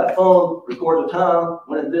 or that phone records a time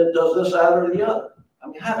when it does this, that, or the other. I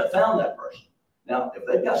mean, I haven't found that person. Now, if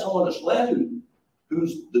they've got someone that's led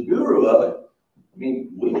who's the guru of it, I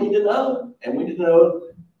mean, we need to know, and we need to know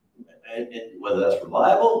whether that's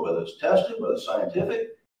reliable, whether it's tested, whether it's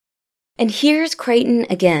scientific. And here's Creighton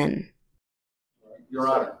again. Your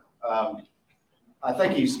Honor, I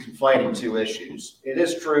think he's conflating 2 issues. It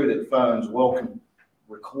is true that phones will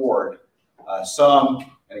record some,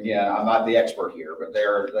 and again, I'm not the expert here, but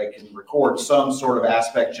they can record some sort of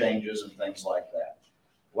aspect changes and things like that.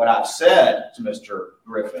 What I've said to Mr.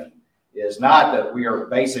 Griffin is not that we are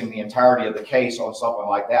basing the entirety of the case on something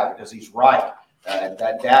like that, because he's right.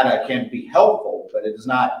 That data can be helpful, but it is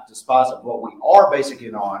not dispositive. What we are basing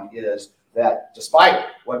it on is that despite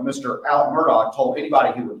what Mr. Alec Murdaugh told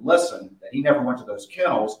anybody who would listen, that he never went to those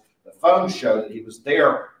kennels, the phones show that he was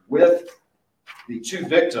there with the 2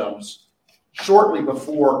 victims shortly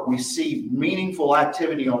before we see meaningful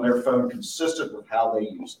activity on their phone consistent with how they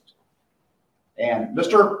use it. And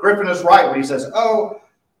Mr. Griffin is right when he says, oh,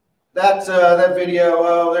 that video,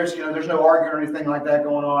 oh, there's no arguing or anything like that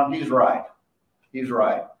going on. He's right. He's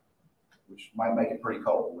right, which might make it pretty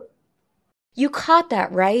cold with it. You caught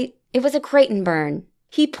that, right? It was a Creighton burn.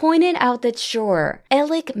 He pointed out that sure,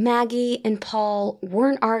 Alec, Maggie, and Paul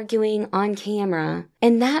weren't arguing on camera,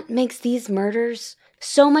 and that makes these murders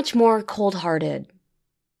so much more cold-hearted.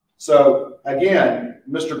 So again,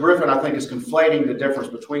 Mr. Griffin, I think, is conflating the difference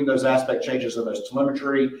between those aspect changes in those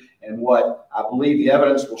telemetry and what I believe the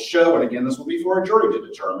evidence will show. And again, this will be for a jury to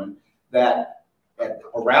determine that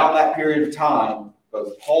around that period of time,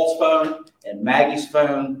 both Paul's phone and Maggie's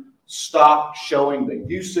phone stopped showing the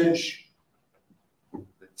usage,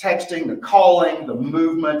 the texting, the calling, the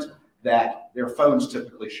movement that their phones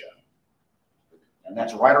typically show. And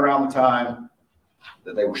that's right around the time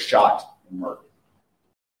that they were shot and murdered.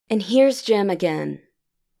 And here's Jim again.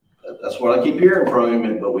 That's what I keep hearing from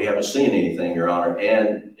him, but we haven't seen anything, Your Honor.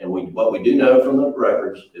 And what we do know from the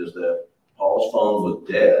records is that Paul's phone was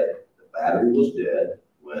dead. The battery was dead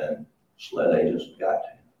when SLED agents got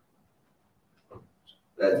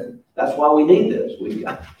to him. That's why we need this. We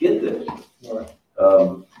got to get this. Right.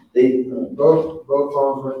 Both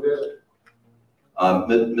phones were dead.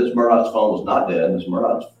 Ms. Murdoch's phone was not dead. Ms.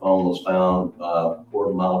 Murdoch's phone was found a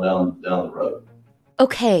quarter mile down the road.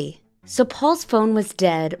 Okay, so Paul's phone was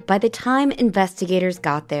dead by the time investigators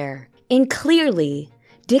got there. And clearly,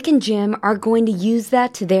 Dick and Jim are going to use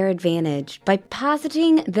that to their advantage by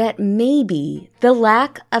positing that maybe the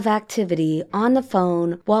lack of activity on the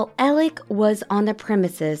phone while Alec was on the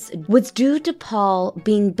premises was due to Paul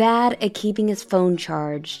being bad at keeping his phone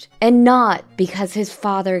charged, and not because his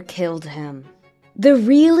father killed him. The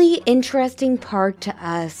really interesting part to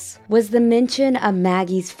us was the mention of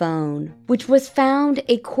Maggie's phone, which was found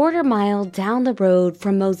a quarter mile down the road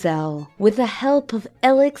from Moselle with the help of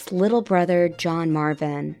Alec's little brother, John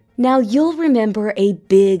Marvin. Now, you'll remember a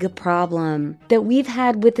big problem that we've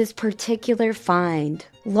had with this particular find.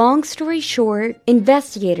 Long story short,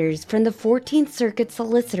 investigators from the 14th Circuit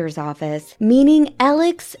Solicitor's Office, meaning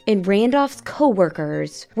Alec's and Randolph's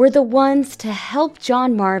co-workers, were the ones to help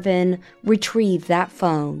John Marvin retrieve that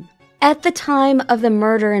phone. At the time of the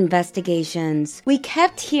murder investigations, we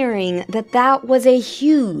kept hearing that was a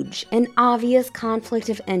huge and obvious conflict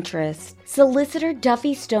of interest. Solicitor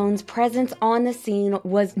Duffy Stone's presence on the scene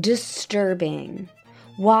was disturbing.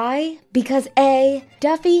 Why? Because A,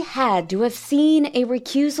 Duffy had to have seen a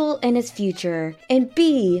recusal in his future, and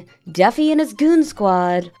B, Duffy and his goon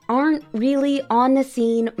squad aren't really on the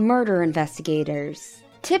scene murder investigators.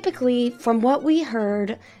 Typically, from what we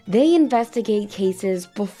heard, they investigate cases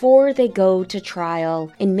before they go to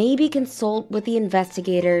trial and maybe consult with the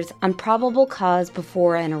investigators on probable cause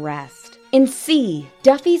before an arrest. And C,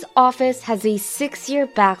 Duffy's office has a 6-year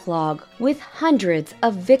backlog with hundreds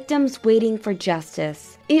of victims waiting for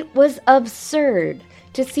justice. It was absurd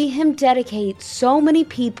to see him dedicate so many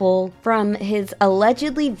people from his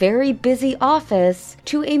allegedly very busy office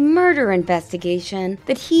to a murder investigation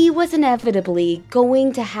that he was inevitably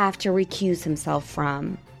going to have to recuse himself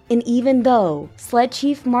from. And even though SLED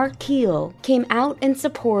Chief Mark Keel came out in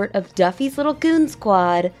support of Duffy's little goon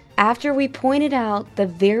squad after we pointed out the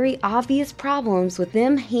very obvious problems with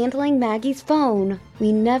them handling Maggie's phone,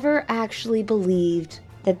 we never actually believed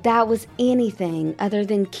that was anything other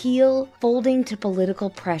than Keel folding to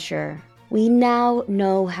political pressure. We now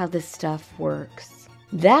know how this stuff works.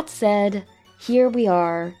 That said, here we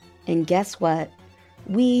are, and guess what?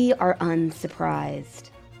 We are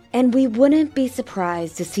unsurprised. And we wouldn't be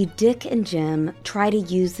surprised to see Dick and Jim try to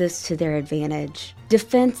use this to their advantage.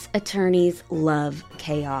 Defense attorneys love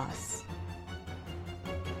chaos.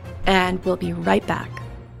 And we'll be right back.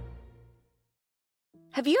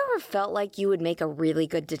 Have you ever felt like you would make a really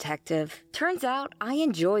good detective? Turns out I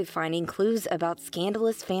enjoy finding clues about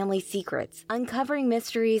scandalous family secrets, uncovering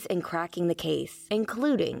mysteries, and cracking the case,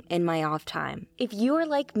 including in my off time. If you're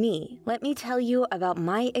like me, let me tell you about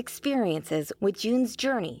my experiences with June's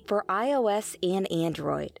Journey for iOS and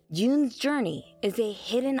Android. June's Journey is a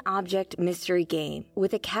hidden object mystery game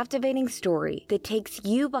with a captivating story that takes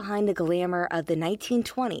you behind the glamour of the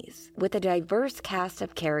 1920s with a diverse cast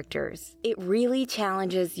of characters. It really challenges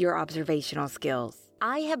your observational skills.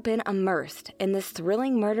 I have been immersed in this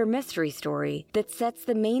thrilling murder mystery story that sets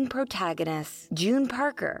the main protagonist, June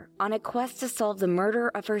Parker, on a quest to solve the murder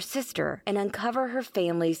of her sister and uncover her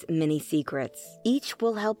family's many secrets. Each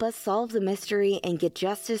will help us solve the mystery and get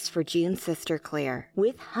justice for June's sister Claire.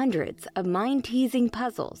 With hundreds of mind-teasing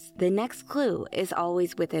puzzles, the next clue is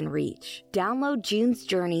always within reach. Download June's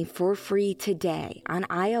Journey for free today on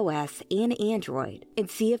iOS and Android and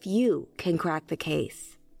see if you can crack the case.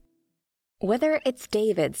 Whether it's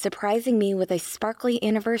David surprising me with a sparkly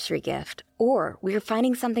anniversary gift, or we're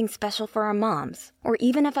finding something special for our moms, or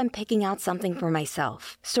even if I'm picking out something for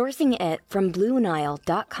myself. Sourcing it from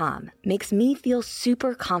BlueNile.com makes me feel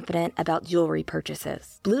super confident about jewelry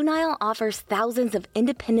purchases. Blue Nile offers thousands of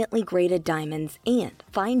independently graded diamonds and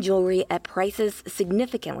fine jewelry at prices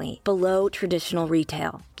significantly below traditional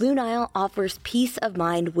retail. Blue Nile offers peace of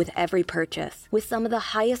mind with every purchase, with some of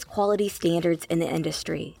the highest quality standards in the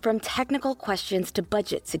industry. From technical questions to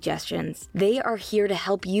budget suggestions, they are here to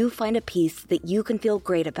help you find a piece that you can feel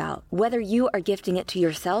great about, whether you are gifting it to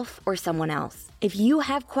yourself or someone else. If you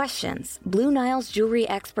have questions, Blue Nile's jewelry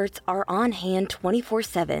experts are on hand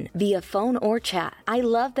 24/7 via phone or chat. I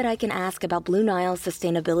love that I can ask about Blue Nile's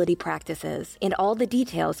sustainability practices and all the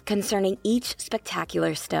details concerning each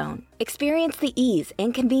spectacular stone. Experience the ease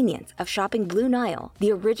and convenience of shopping Blue Nile,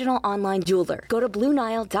 the original online jeweler. Go to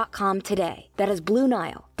BlueNile.com today. That is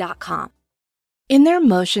BlueNile.com. In their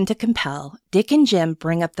motion to compel, Dick and Jim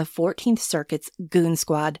bring up the 14th Circuit's Goon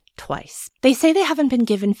Squad twice. They say they haven't been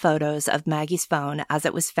given photos of Maggie's phone as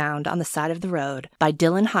it was found on the side of the road by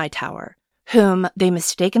Dylan Hightower, whom they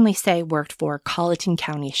mistakenly say worked for Colleton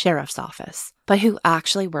County Sheriff's Office, but who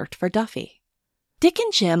actually worked for Duffy. Dick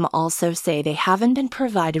and Jim also say they haven't been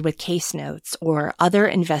provided with case notes or other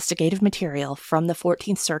investigative material from the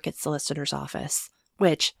 14th Circuit Solicitor's Office,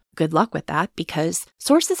 which, good luck with that, because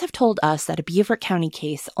sources have told us that a Beaufort County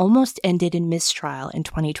case almost ended in mistrial in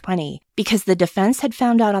 2020 because the defense had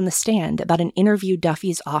found out on the stand about an interview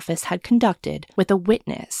Duffy's office had conducted with a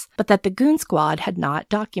witness, but that the Goon Squad had not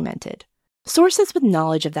documented. Sources with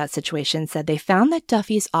knowledge of that situation said they found that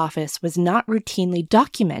Duffy's office was not routinely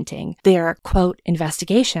documenting their, quote,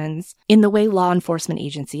 investigations in the way law enforcement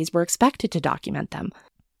agencies were expected to document them.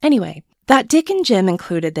 Anyway, that Dick and Jim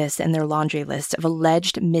included this in their laundry list of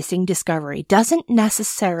alleged missing discovery doesn't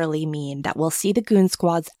necessarily mean that we'll see the Goon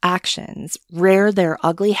Squad's actions rear their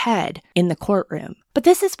ugly head in the courtroom. But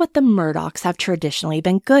this is what the Murdochs have traditionally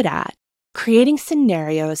been good at: creating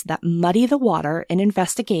scenarios that muddy the water in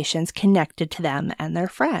investigations connected to them and their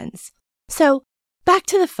friends. So, back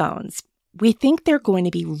to the phones. We think they're going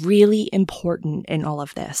to be really important in all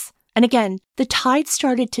of this. And again, the tide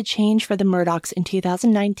started to change for the Murdochs in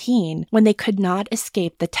 2019 when they could not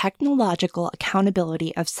escape the technological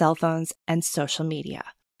accountability of cell phones and social media.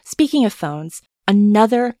 Speaking of phones,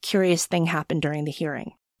 another curious thing happened during the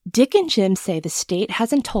hearing. Dick and Jim say the state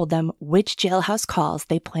hasn't told them which jailhouse calls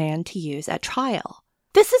they plan to use at trial.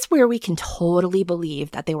 This is where we can totally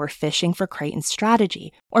believe that they were fishing for Creighton's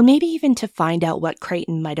strategy, or maybe even to find out what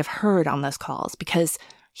Creighton might have heard on those calls, because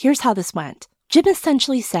here's how this went. Jim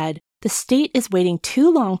essentially said, the state is waiting too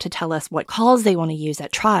long to tell us what calls they want to use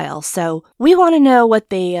at trial, so we want to know what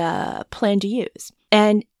they plan to use.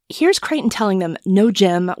 And here's Creighton telling them, no,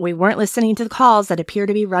 Jim, we weren't listening to the calls that appear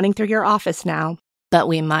to be running through your office now, but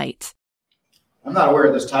we might. I'm not aware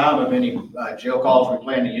at this time of any jail calls we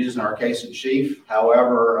plan to use in our case in chief.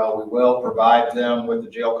 However, we will provide them with the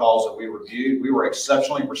jail calls that we reviewed. We were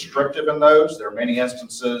exceptionally restrictive in those. There are many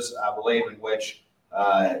instances, I believe, in which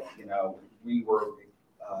we were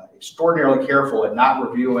extraordinarily careful at not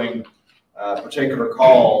reviewing particular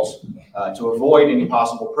calls to avoid any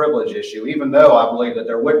possible privilege issue, even though I believe that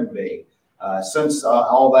there wouldn't be. Since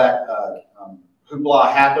all that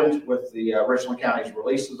hoopla happened with the Richland County's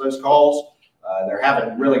release of those calls, there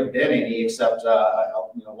haven't really been any except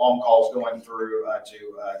long calls going through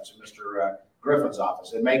to Mr. Griffin's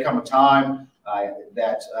office. It may come a time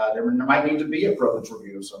that there might need to be a privilege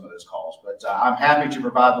review of some of those calls, but I'm happy to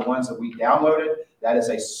provide the ones that we downloaded. That is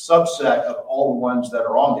a subset of all the ones that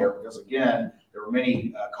are on there because, again, there were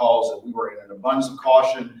many calls that we were in an abundance of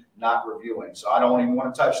caution not reviewing. So I don't even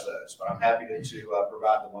want to touch those, but I'm happy to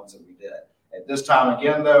provide the ones that we did. At this time,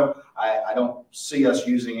 again, though, I don't see us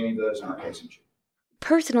using any of those in our case in chief.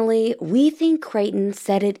 Personally, we think Creighton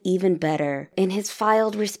said it even better in his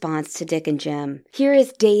filed response to Dick and Jim. Here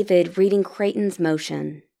is David reading Creighton's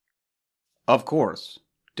motion. Of course,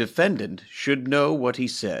 defendant should know what he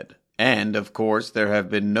said. And, of course, there have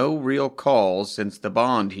been no real calls since the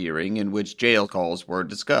bond hearing in which jail calls were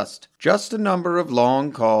discussed. Just a number of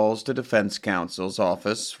long calls to defense counsel's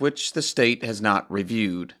office, which the state has not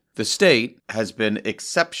reviewed. The state has been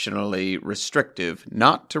exceptionally restrictive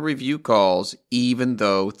not to review calls even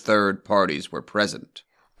though third parties were present.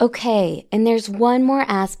 Okay, and there's one more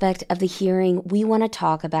aspect of the hearing we want to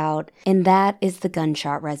talk about, and that is the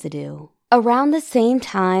gunshot residue. Around the same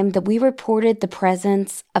time that we reported the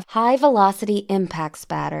presence of high-velocity impact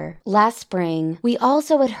spatter last spring, we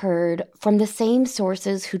also had heard from the same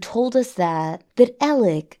sources who told us that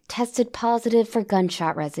Alec tested positive for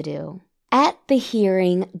gunshot residue. At the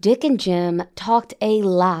hearing, Dick and Jim talked a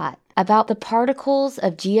lot about the particles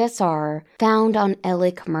of GSR found on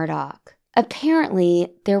Alec Murdaugh.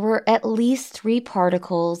 Apparently, there were at least 3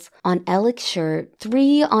 particles on Alec's shirt,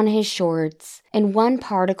 3 on his shorts, and 1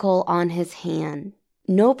 particle on his hand.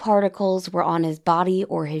 No particles were on his body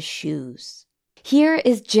or his shoes. Here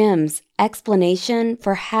is Jim's explanation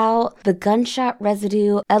for how the gunshot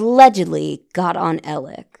residue allegedly got on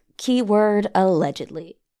Alec. Keyword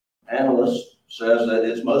allegedly. Analyst says that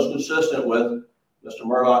it's most consistent with Mr.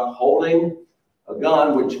 Murdaugh holding a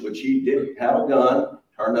gun, which he did have a gun,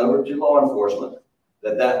 turned over to law enforcement,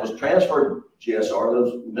 that was transferred to GSR,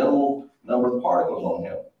 those minimal number of particles on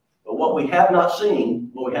him. But what we have not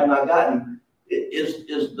seen, what we have not gotten, is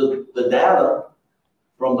the data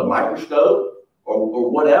from the microscope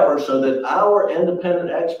or whatever, so that our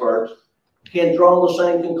independent experts can draw the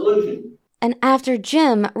same conclusion. And after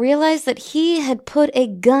Jim realized that he had put a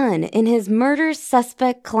gun in his murder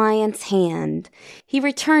suspect client's hand, he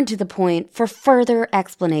returned to the point for further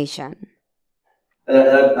explanation.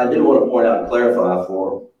 And I do want to point out and clarify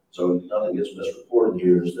so nothing gets misreported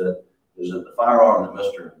here, is that the firearm that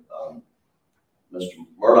Mr.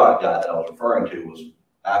 Murdaugh got that I was referring to was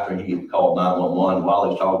after he called 911 while he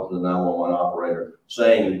was talking to the 911 operator,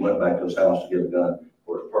 saying he went back to his house to get a gun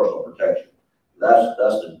for personal protection. That's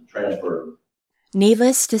the transfer.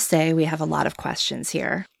 Needless to say, we have a lot of questions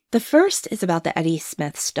here. The first is about the Eddie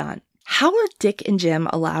Smith stunt. How are Dick and Jim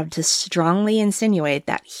allowed to strongly insinuate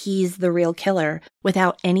that he's the real killer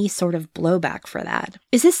without any sort of blowback for that?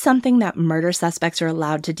 Is this something that murder suspects are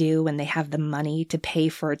allowed to do when they have the money to pay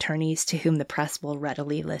for attorneys to whom the press will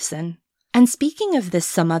readily listen? And speaking of this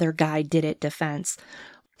some other guy did it defense,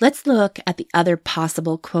 let's look at the other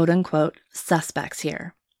possible quote-unquote suspects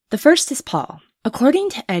here. The first is Paul. According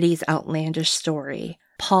to Eddie's outlandish story,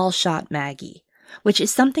 Paul shot Maggie, which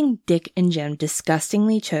is something Dick and Jim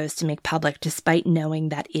disgustingly chose to make public despite knowing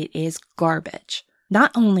that it is garbage.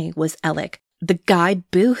 Not only was Alec, the guy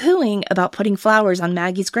boo-hooing about putting flowers on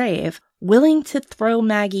Maggie's grave, willing to throw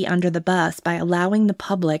Maggie under the bus by allowing the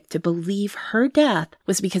public to believe her death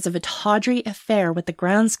was because of a tawdry affair with the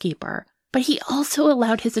groundskeeper, but he also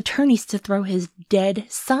allowed his attorneys to throw his dead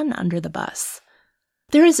son under the bus.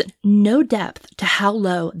 There is no depth to how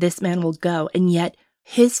low this man will go, and yet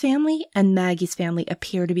his family and Maggie's family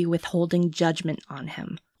appear to be withholding judgment on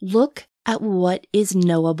him. Look at what is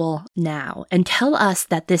knowable now and tell us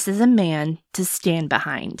that this is a man to stand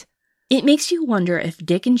behind. It makes you wonder if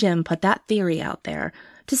Dick and Jim put that theory out there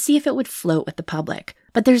to see if it would float with the public,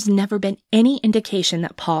 but there's never been any indication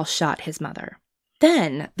that Paul shot his mother.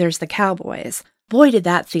 Then there's the Cowboys. Boy, did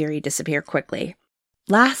that theory disappear quickly.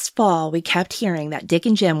 Last fall, we kept hearing that Dick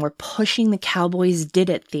and Jim were pushing the Cowboys did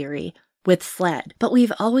it theory with Sled. But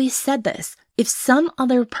we've always said this. If some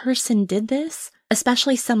other person did this,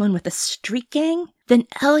 especially someone with a street gang, then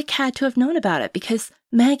Alec had to have known about it because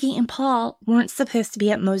Maggie and Paul weren't supposed to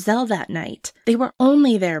be at Moselle that night. They were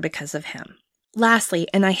only there because of him. Lastly,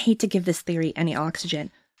 and I hate to give this theory any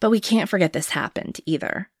oxygen, but we can't forget this happened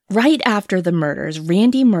either. Right after the murders,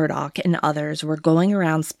 Randy Murdaugh and others were going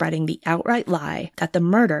around spreading the outright lie that the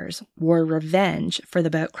murders were revenge for the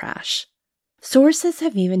boat crash. Sources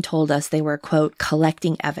have even told us they were, quote,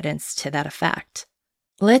 collecting evidence to that effect.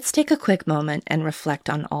 Let's take a quick moment and reflect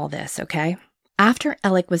on all this, okay? After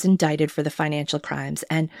Alec was indicted for the financial crimes,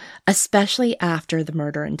 and especially after the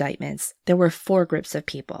murder indictments, there were 4 groups of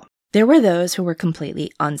people. There were those who were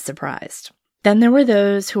completely unsurprised. Then there were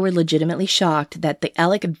those who were legitimately shocked that the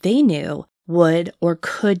Alec they knew would or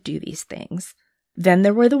could do these things. Then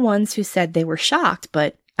there were the ones who said they were shocked,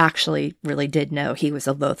 but actually really did know he was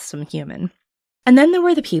a loathsome human. And then there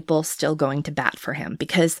were the people still going to bat for him,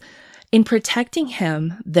 because in protecting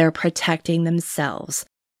him, they're protecting themselves.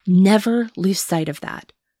 Never lose sight of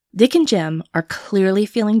that. Dick and Jim are clearly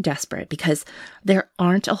feeling desperate because there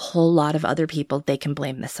aren't a whole lot of other people they can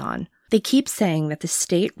blame this on. They keep saying that the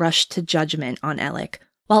state rushed to judgment on Alec,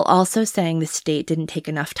 while also saying the state didn't take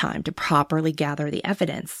enough time to properly gather the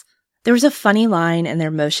evidence. There was a funny line in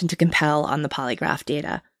their motion to compel on the polygraph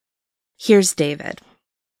data. Here's David.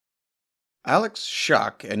 Alec's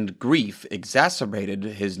shock and grief exacerbated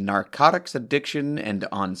his narcotics addiction, and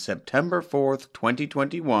on September 4th,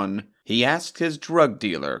 2021, he asked his drug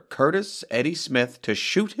dealer, Curtis Eddie Smith, to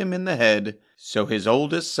shoot him in the head so his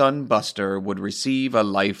oldest son, Buster, would receive a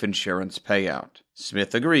life insurance payout.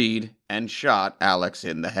 Smith agreed and shot Alex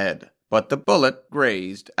in the head, but the bullet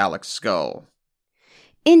grazed Alec's skull.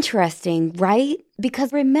 Interesting, right?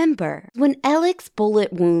 Because remember, when Alec's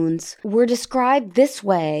bullet wounds were described this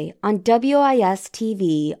way on WIS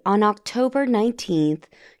TV on October 19th,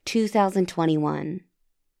 2021.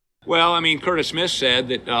 Well, Curtis Smith said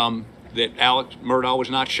that that Alex Murdaugh was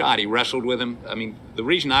not shot. He wrestled with him. I mean, the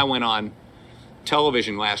reason I went on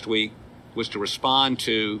television last week was to respond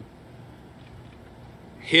to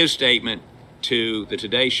his statement to the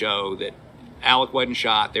Today Show that Alec wasn't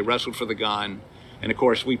shot, they wrestled for the gun, and of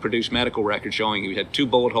course we produced medical records showing he had 2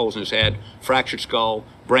 bullet holes in his head, fractured skull,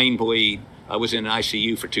 brain bleed, was in an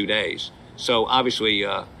ICU for 2 days. So obviously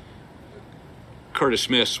Curtis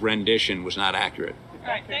Smith's rendition was not accurate. All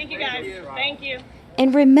right, thank you guys. Thank you.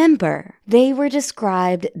 And remember, they were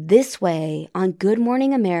described this way on Good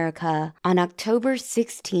Morning America on October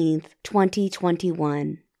 16th,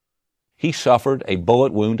 2021. He suffered a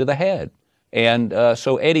bullet wound to the head. And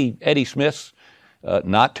so Eddie Smith's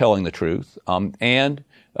not telling the truth, and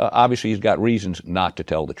obviously he's got reasons not to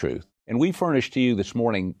tell the truth. And we furnished to you this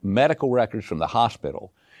morning medical records from the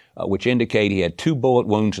hospital, which indicate he had 2 bullet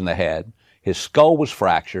wounds in the head, his skull was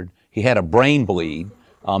fractured, he had a brain bleed,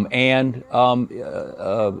 and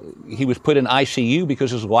he was put in ICU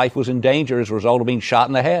because his life was in danger as a result of being shot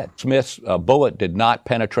in the head. Smith's bullet did not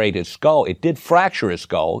penetrate his skull. It did fracture his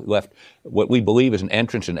skull, left what we believe is an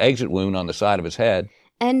entrance and exit wound on the side of his head.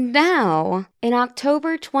 And now, in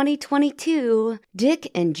October 2022,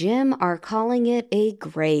 Dick and Jim are calling it a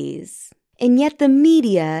graze. And yet the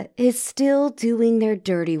media is still doing their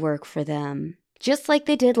dirty work for them, just like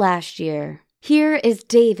they did last year. Here is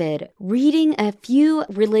David reading a few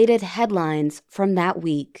related headlines from that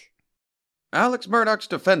week. Alex Murdaugh's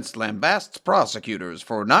defense lambasts prosecutors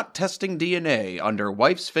for not testing DNA under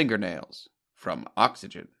wife's fingernails. From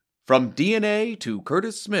Oxygen. From DNA to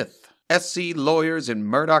Curtis Smith. SC lawyers in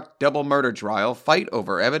Murdaugh double murder trial fight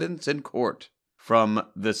over evidence in court. From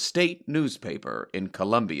the State newspaper in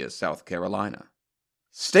Columbia, South Carolina.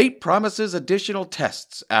 State promises additional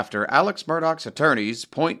tests after Alex Murdaugh's attorneys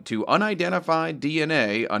point to unidentified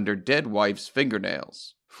DNA under dead wife's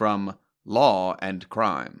fingernails. From Law and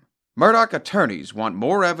Crime. Murdaugh attorneys want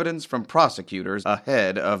more evidence from prosecutors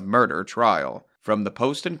ahead of murder trial. From the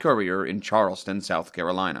Post and Courier in Charleston, South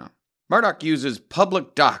Carolina. Murdaugh uses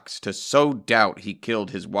public docs to sow doubt he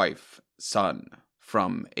killed his wife, son.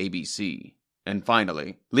 From ABC. And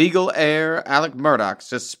finally, legal heir Alec Murdaugh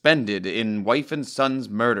suspended in wife and son's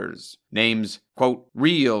murders. Names, quote,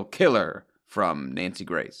 real killer. From Nancy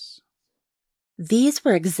Grace. These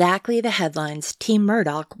were exactly the headlines Team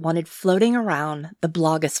Murdaugh wanted floating around the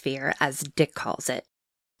blogosphere, as Dick calls it.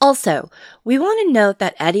 Also, we want to note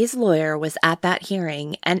that Eddie's lawyer was at that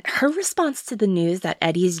hearing, and her response to the news that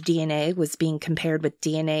Eddie's DNA was being compared with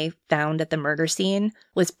DNA found at the murder scene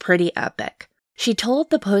was pretty epic. She told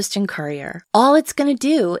the Post and Courier, all it's going to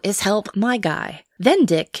do is help my guy. Then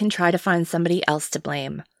Dick can try to find somebody else to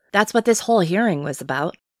blame. That's what this whole hearing was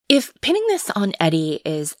about. If pinning this on Eddie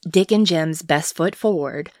is Dick and Jim's best foot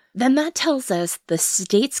forward, then that tells us the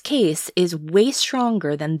state's case is way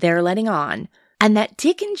stronger than they're letting on, and that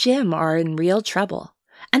Dick and Jim are in real trouble.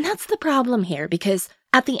 And that's the problem here, because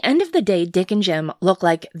at the end of the day, Dick and Jim look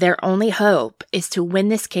like their only hope is to win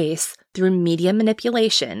this case through media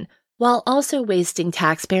manipulation, while also wasting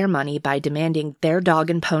taxpayer money by demanding their dog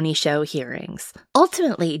and pony show hearings.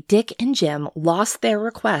 Ultimately, Dick and Jim lost their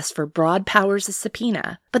request for broad powers of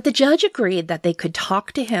subpoena, but the judge agreed that they could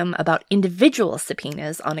talk to him about individual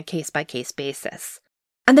subpoenas on a case-by-case basis.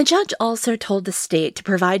 And the judge also told the state to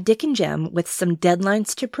provide Dick and Jim with some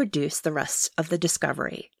deadlines to produce the rest of the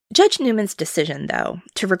discovery. Judge Newman's decision, though,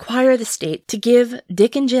 to require the state to give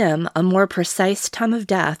Dick and Jim a more precise time of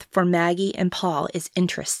death for Maggie and Paul is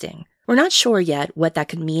interesting. We're not sure yet what that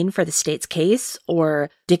could mean for the state's case or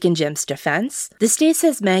Dick and Jim's defense. The state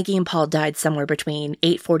says Maggie and Paul died somewhere between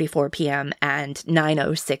 8:44 p.m. and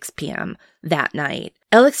 9:06 p.m. that night.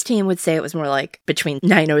 Alec's team would say it was more like between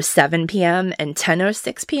 9:07 p.m. and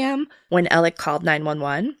 10:06 p.m. when Alec called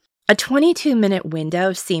 911. A 22-minute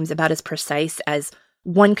window seems about as precise as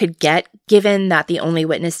one could get, given that the only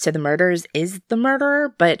witness to the murders is the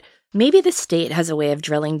murderer, but maybe the state has a way of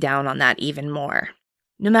drilling down on that even more.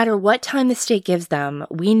 No matter what time the state gives them,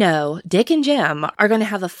 we know Dick and Jim are going to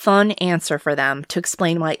have a fun answer for them to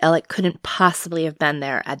explain why Alec couldn't possibly have been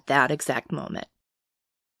there at that exact moment.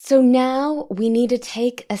 So now we need to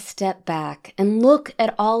take a step back and look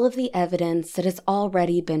at all of the evidence that has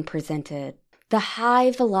already been presented. The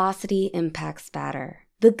high-velocity impact spatter,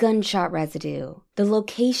 the gunshot residue, the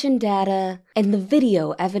location data, and the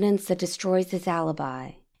video evidence that destroys his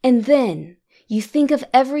alibi. And then you think of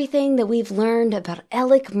everything that we've learned about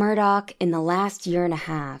Alec Murdaugh in the last year and a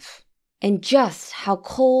half, and just how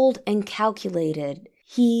cold and calculated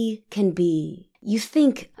he can be. You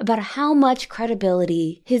think about how much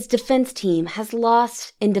credibility his defense team has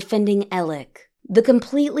lost in defending Alec. The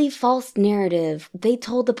completely false narrative they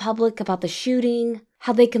told the public about the shooting,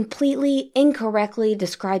 how they completely incorrectly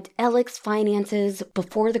described Alec's finances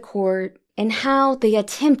before the court, and how they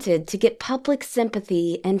attempted to get public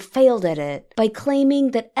sympathy and failed at it by claiming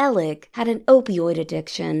that Alec had an opioid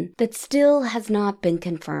addiction that still has not been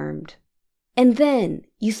confirmed. And then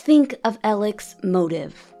you think of Alec's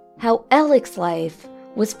motive, how Alec's life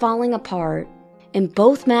was falling apart, and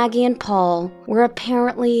both Maggie and Paul were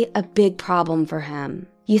apparently a big problem for him.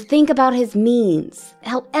 You think about his means,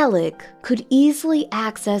 how Alec could easily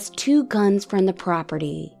access 2 guns from the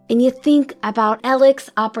property. And you think about Alec's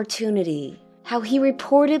opportunity, how he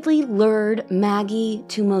reportedly lured Maggie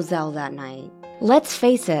to Moselle that night. Let's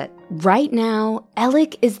face it, right now,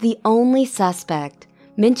 Alec is the only suspect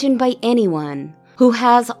mentioned by anyone who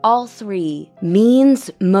has all 3, means,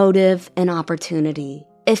 motive, and opportunity.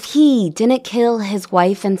 If he didn't kill his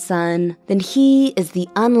wife and son, then he is the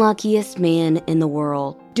unluckiest man in the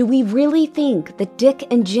world. Do we really think that Dick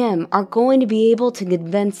and Jim are going to be able to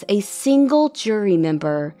convince a single jury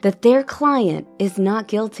member that their client is not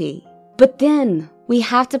guilty? But then we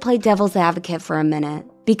have to play devil's advocate for a minute,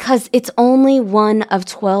 because it's only one of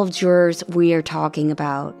 12 jurors we are talking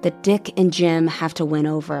about that Dick and Jim have to win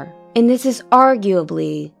over. And this is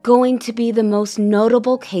arguably going to be the most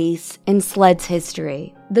notable case in SLED's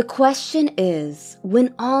history. The question is,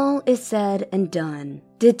 when all is said and done,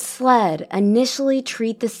 did SLED initially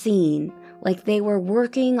treat the scene like they were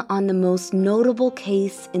working on the most notable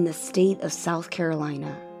case in the state of South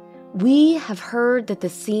Carolina? We have heard that the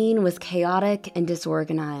scene was chaotic and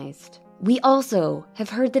disorganized. We also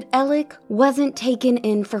have heard that Alec wasn't taken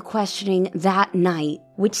in for questioning that night,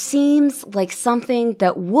 which seems like something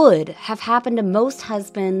that would have happened to most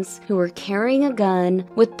husbands who were carrying a gun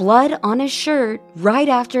with blood on his shirt right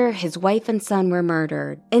after his wife and son were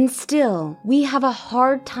murdered. And still, we have a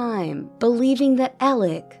hard time believing that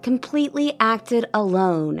Alec completely acted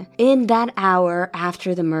alone in that hour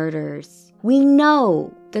after the murders. We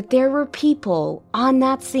know that there were people on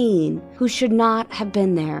that scene who should not have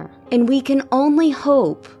been there. And we can only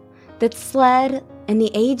hope that SLED and the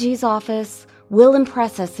AG's office will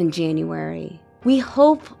impress us in January. We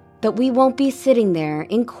hope that we won't be sitting there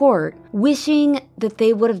in court wishing that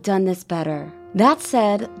they would have done this better. That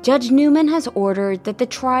said, Judge Newman has ordered that the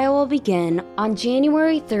trial will begin on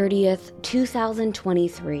January 30th,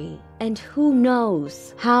 2023. And who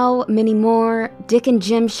knows how many more Dick and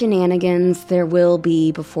Jim shenanigans there will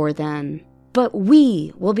be before then. But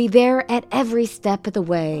we will be there at every step of the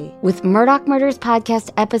way with Murdaugh Murders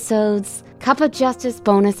podcast episodes, Cup of Justice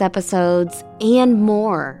bonus episodes, and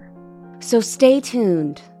more. So stay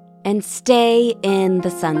tuned and stay in the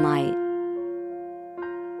sunlight.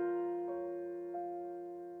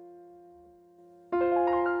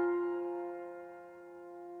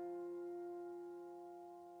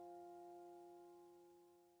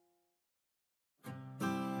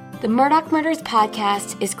 The Murdaugh Murders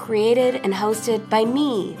podcast is created and hosted by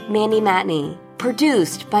me, Mandy Matney,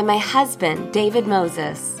 produced by my husband, David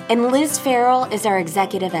Moses, and Liz Farrell is our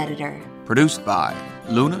executive editor. Produced by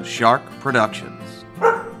Luna Shark Productions.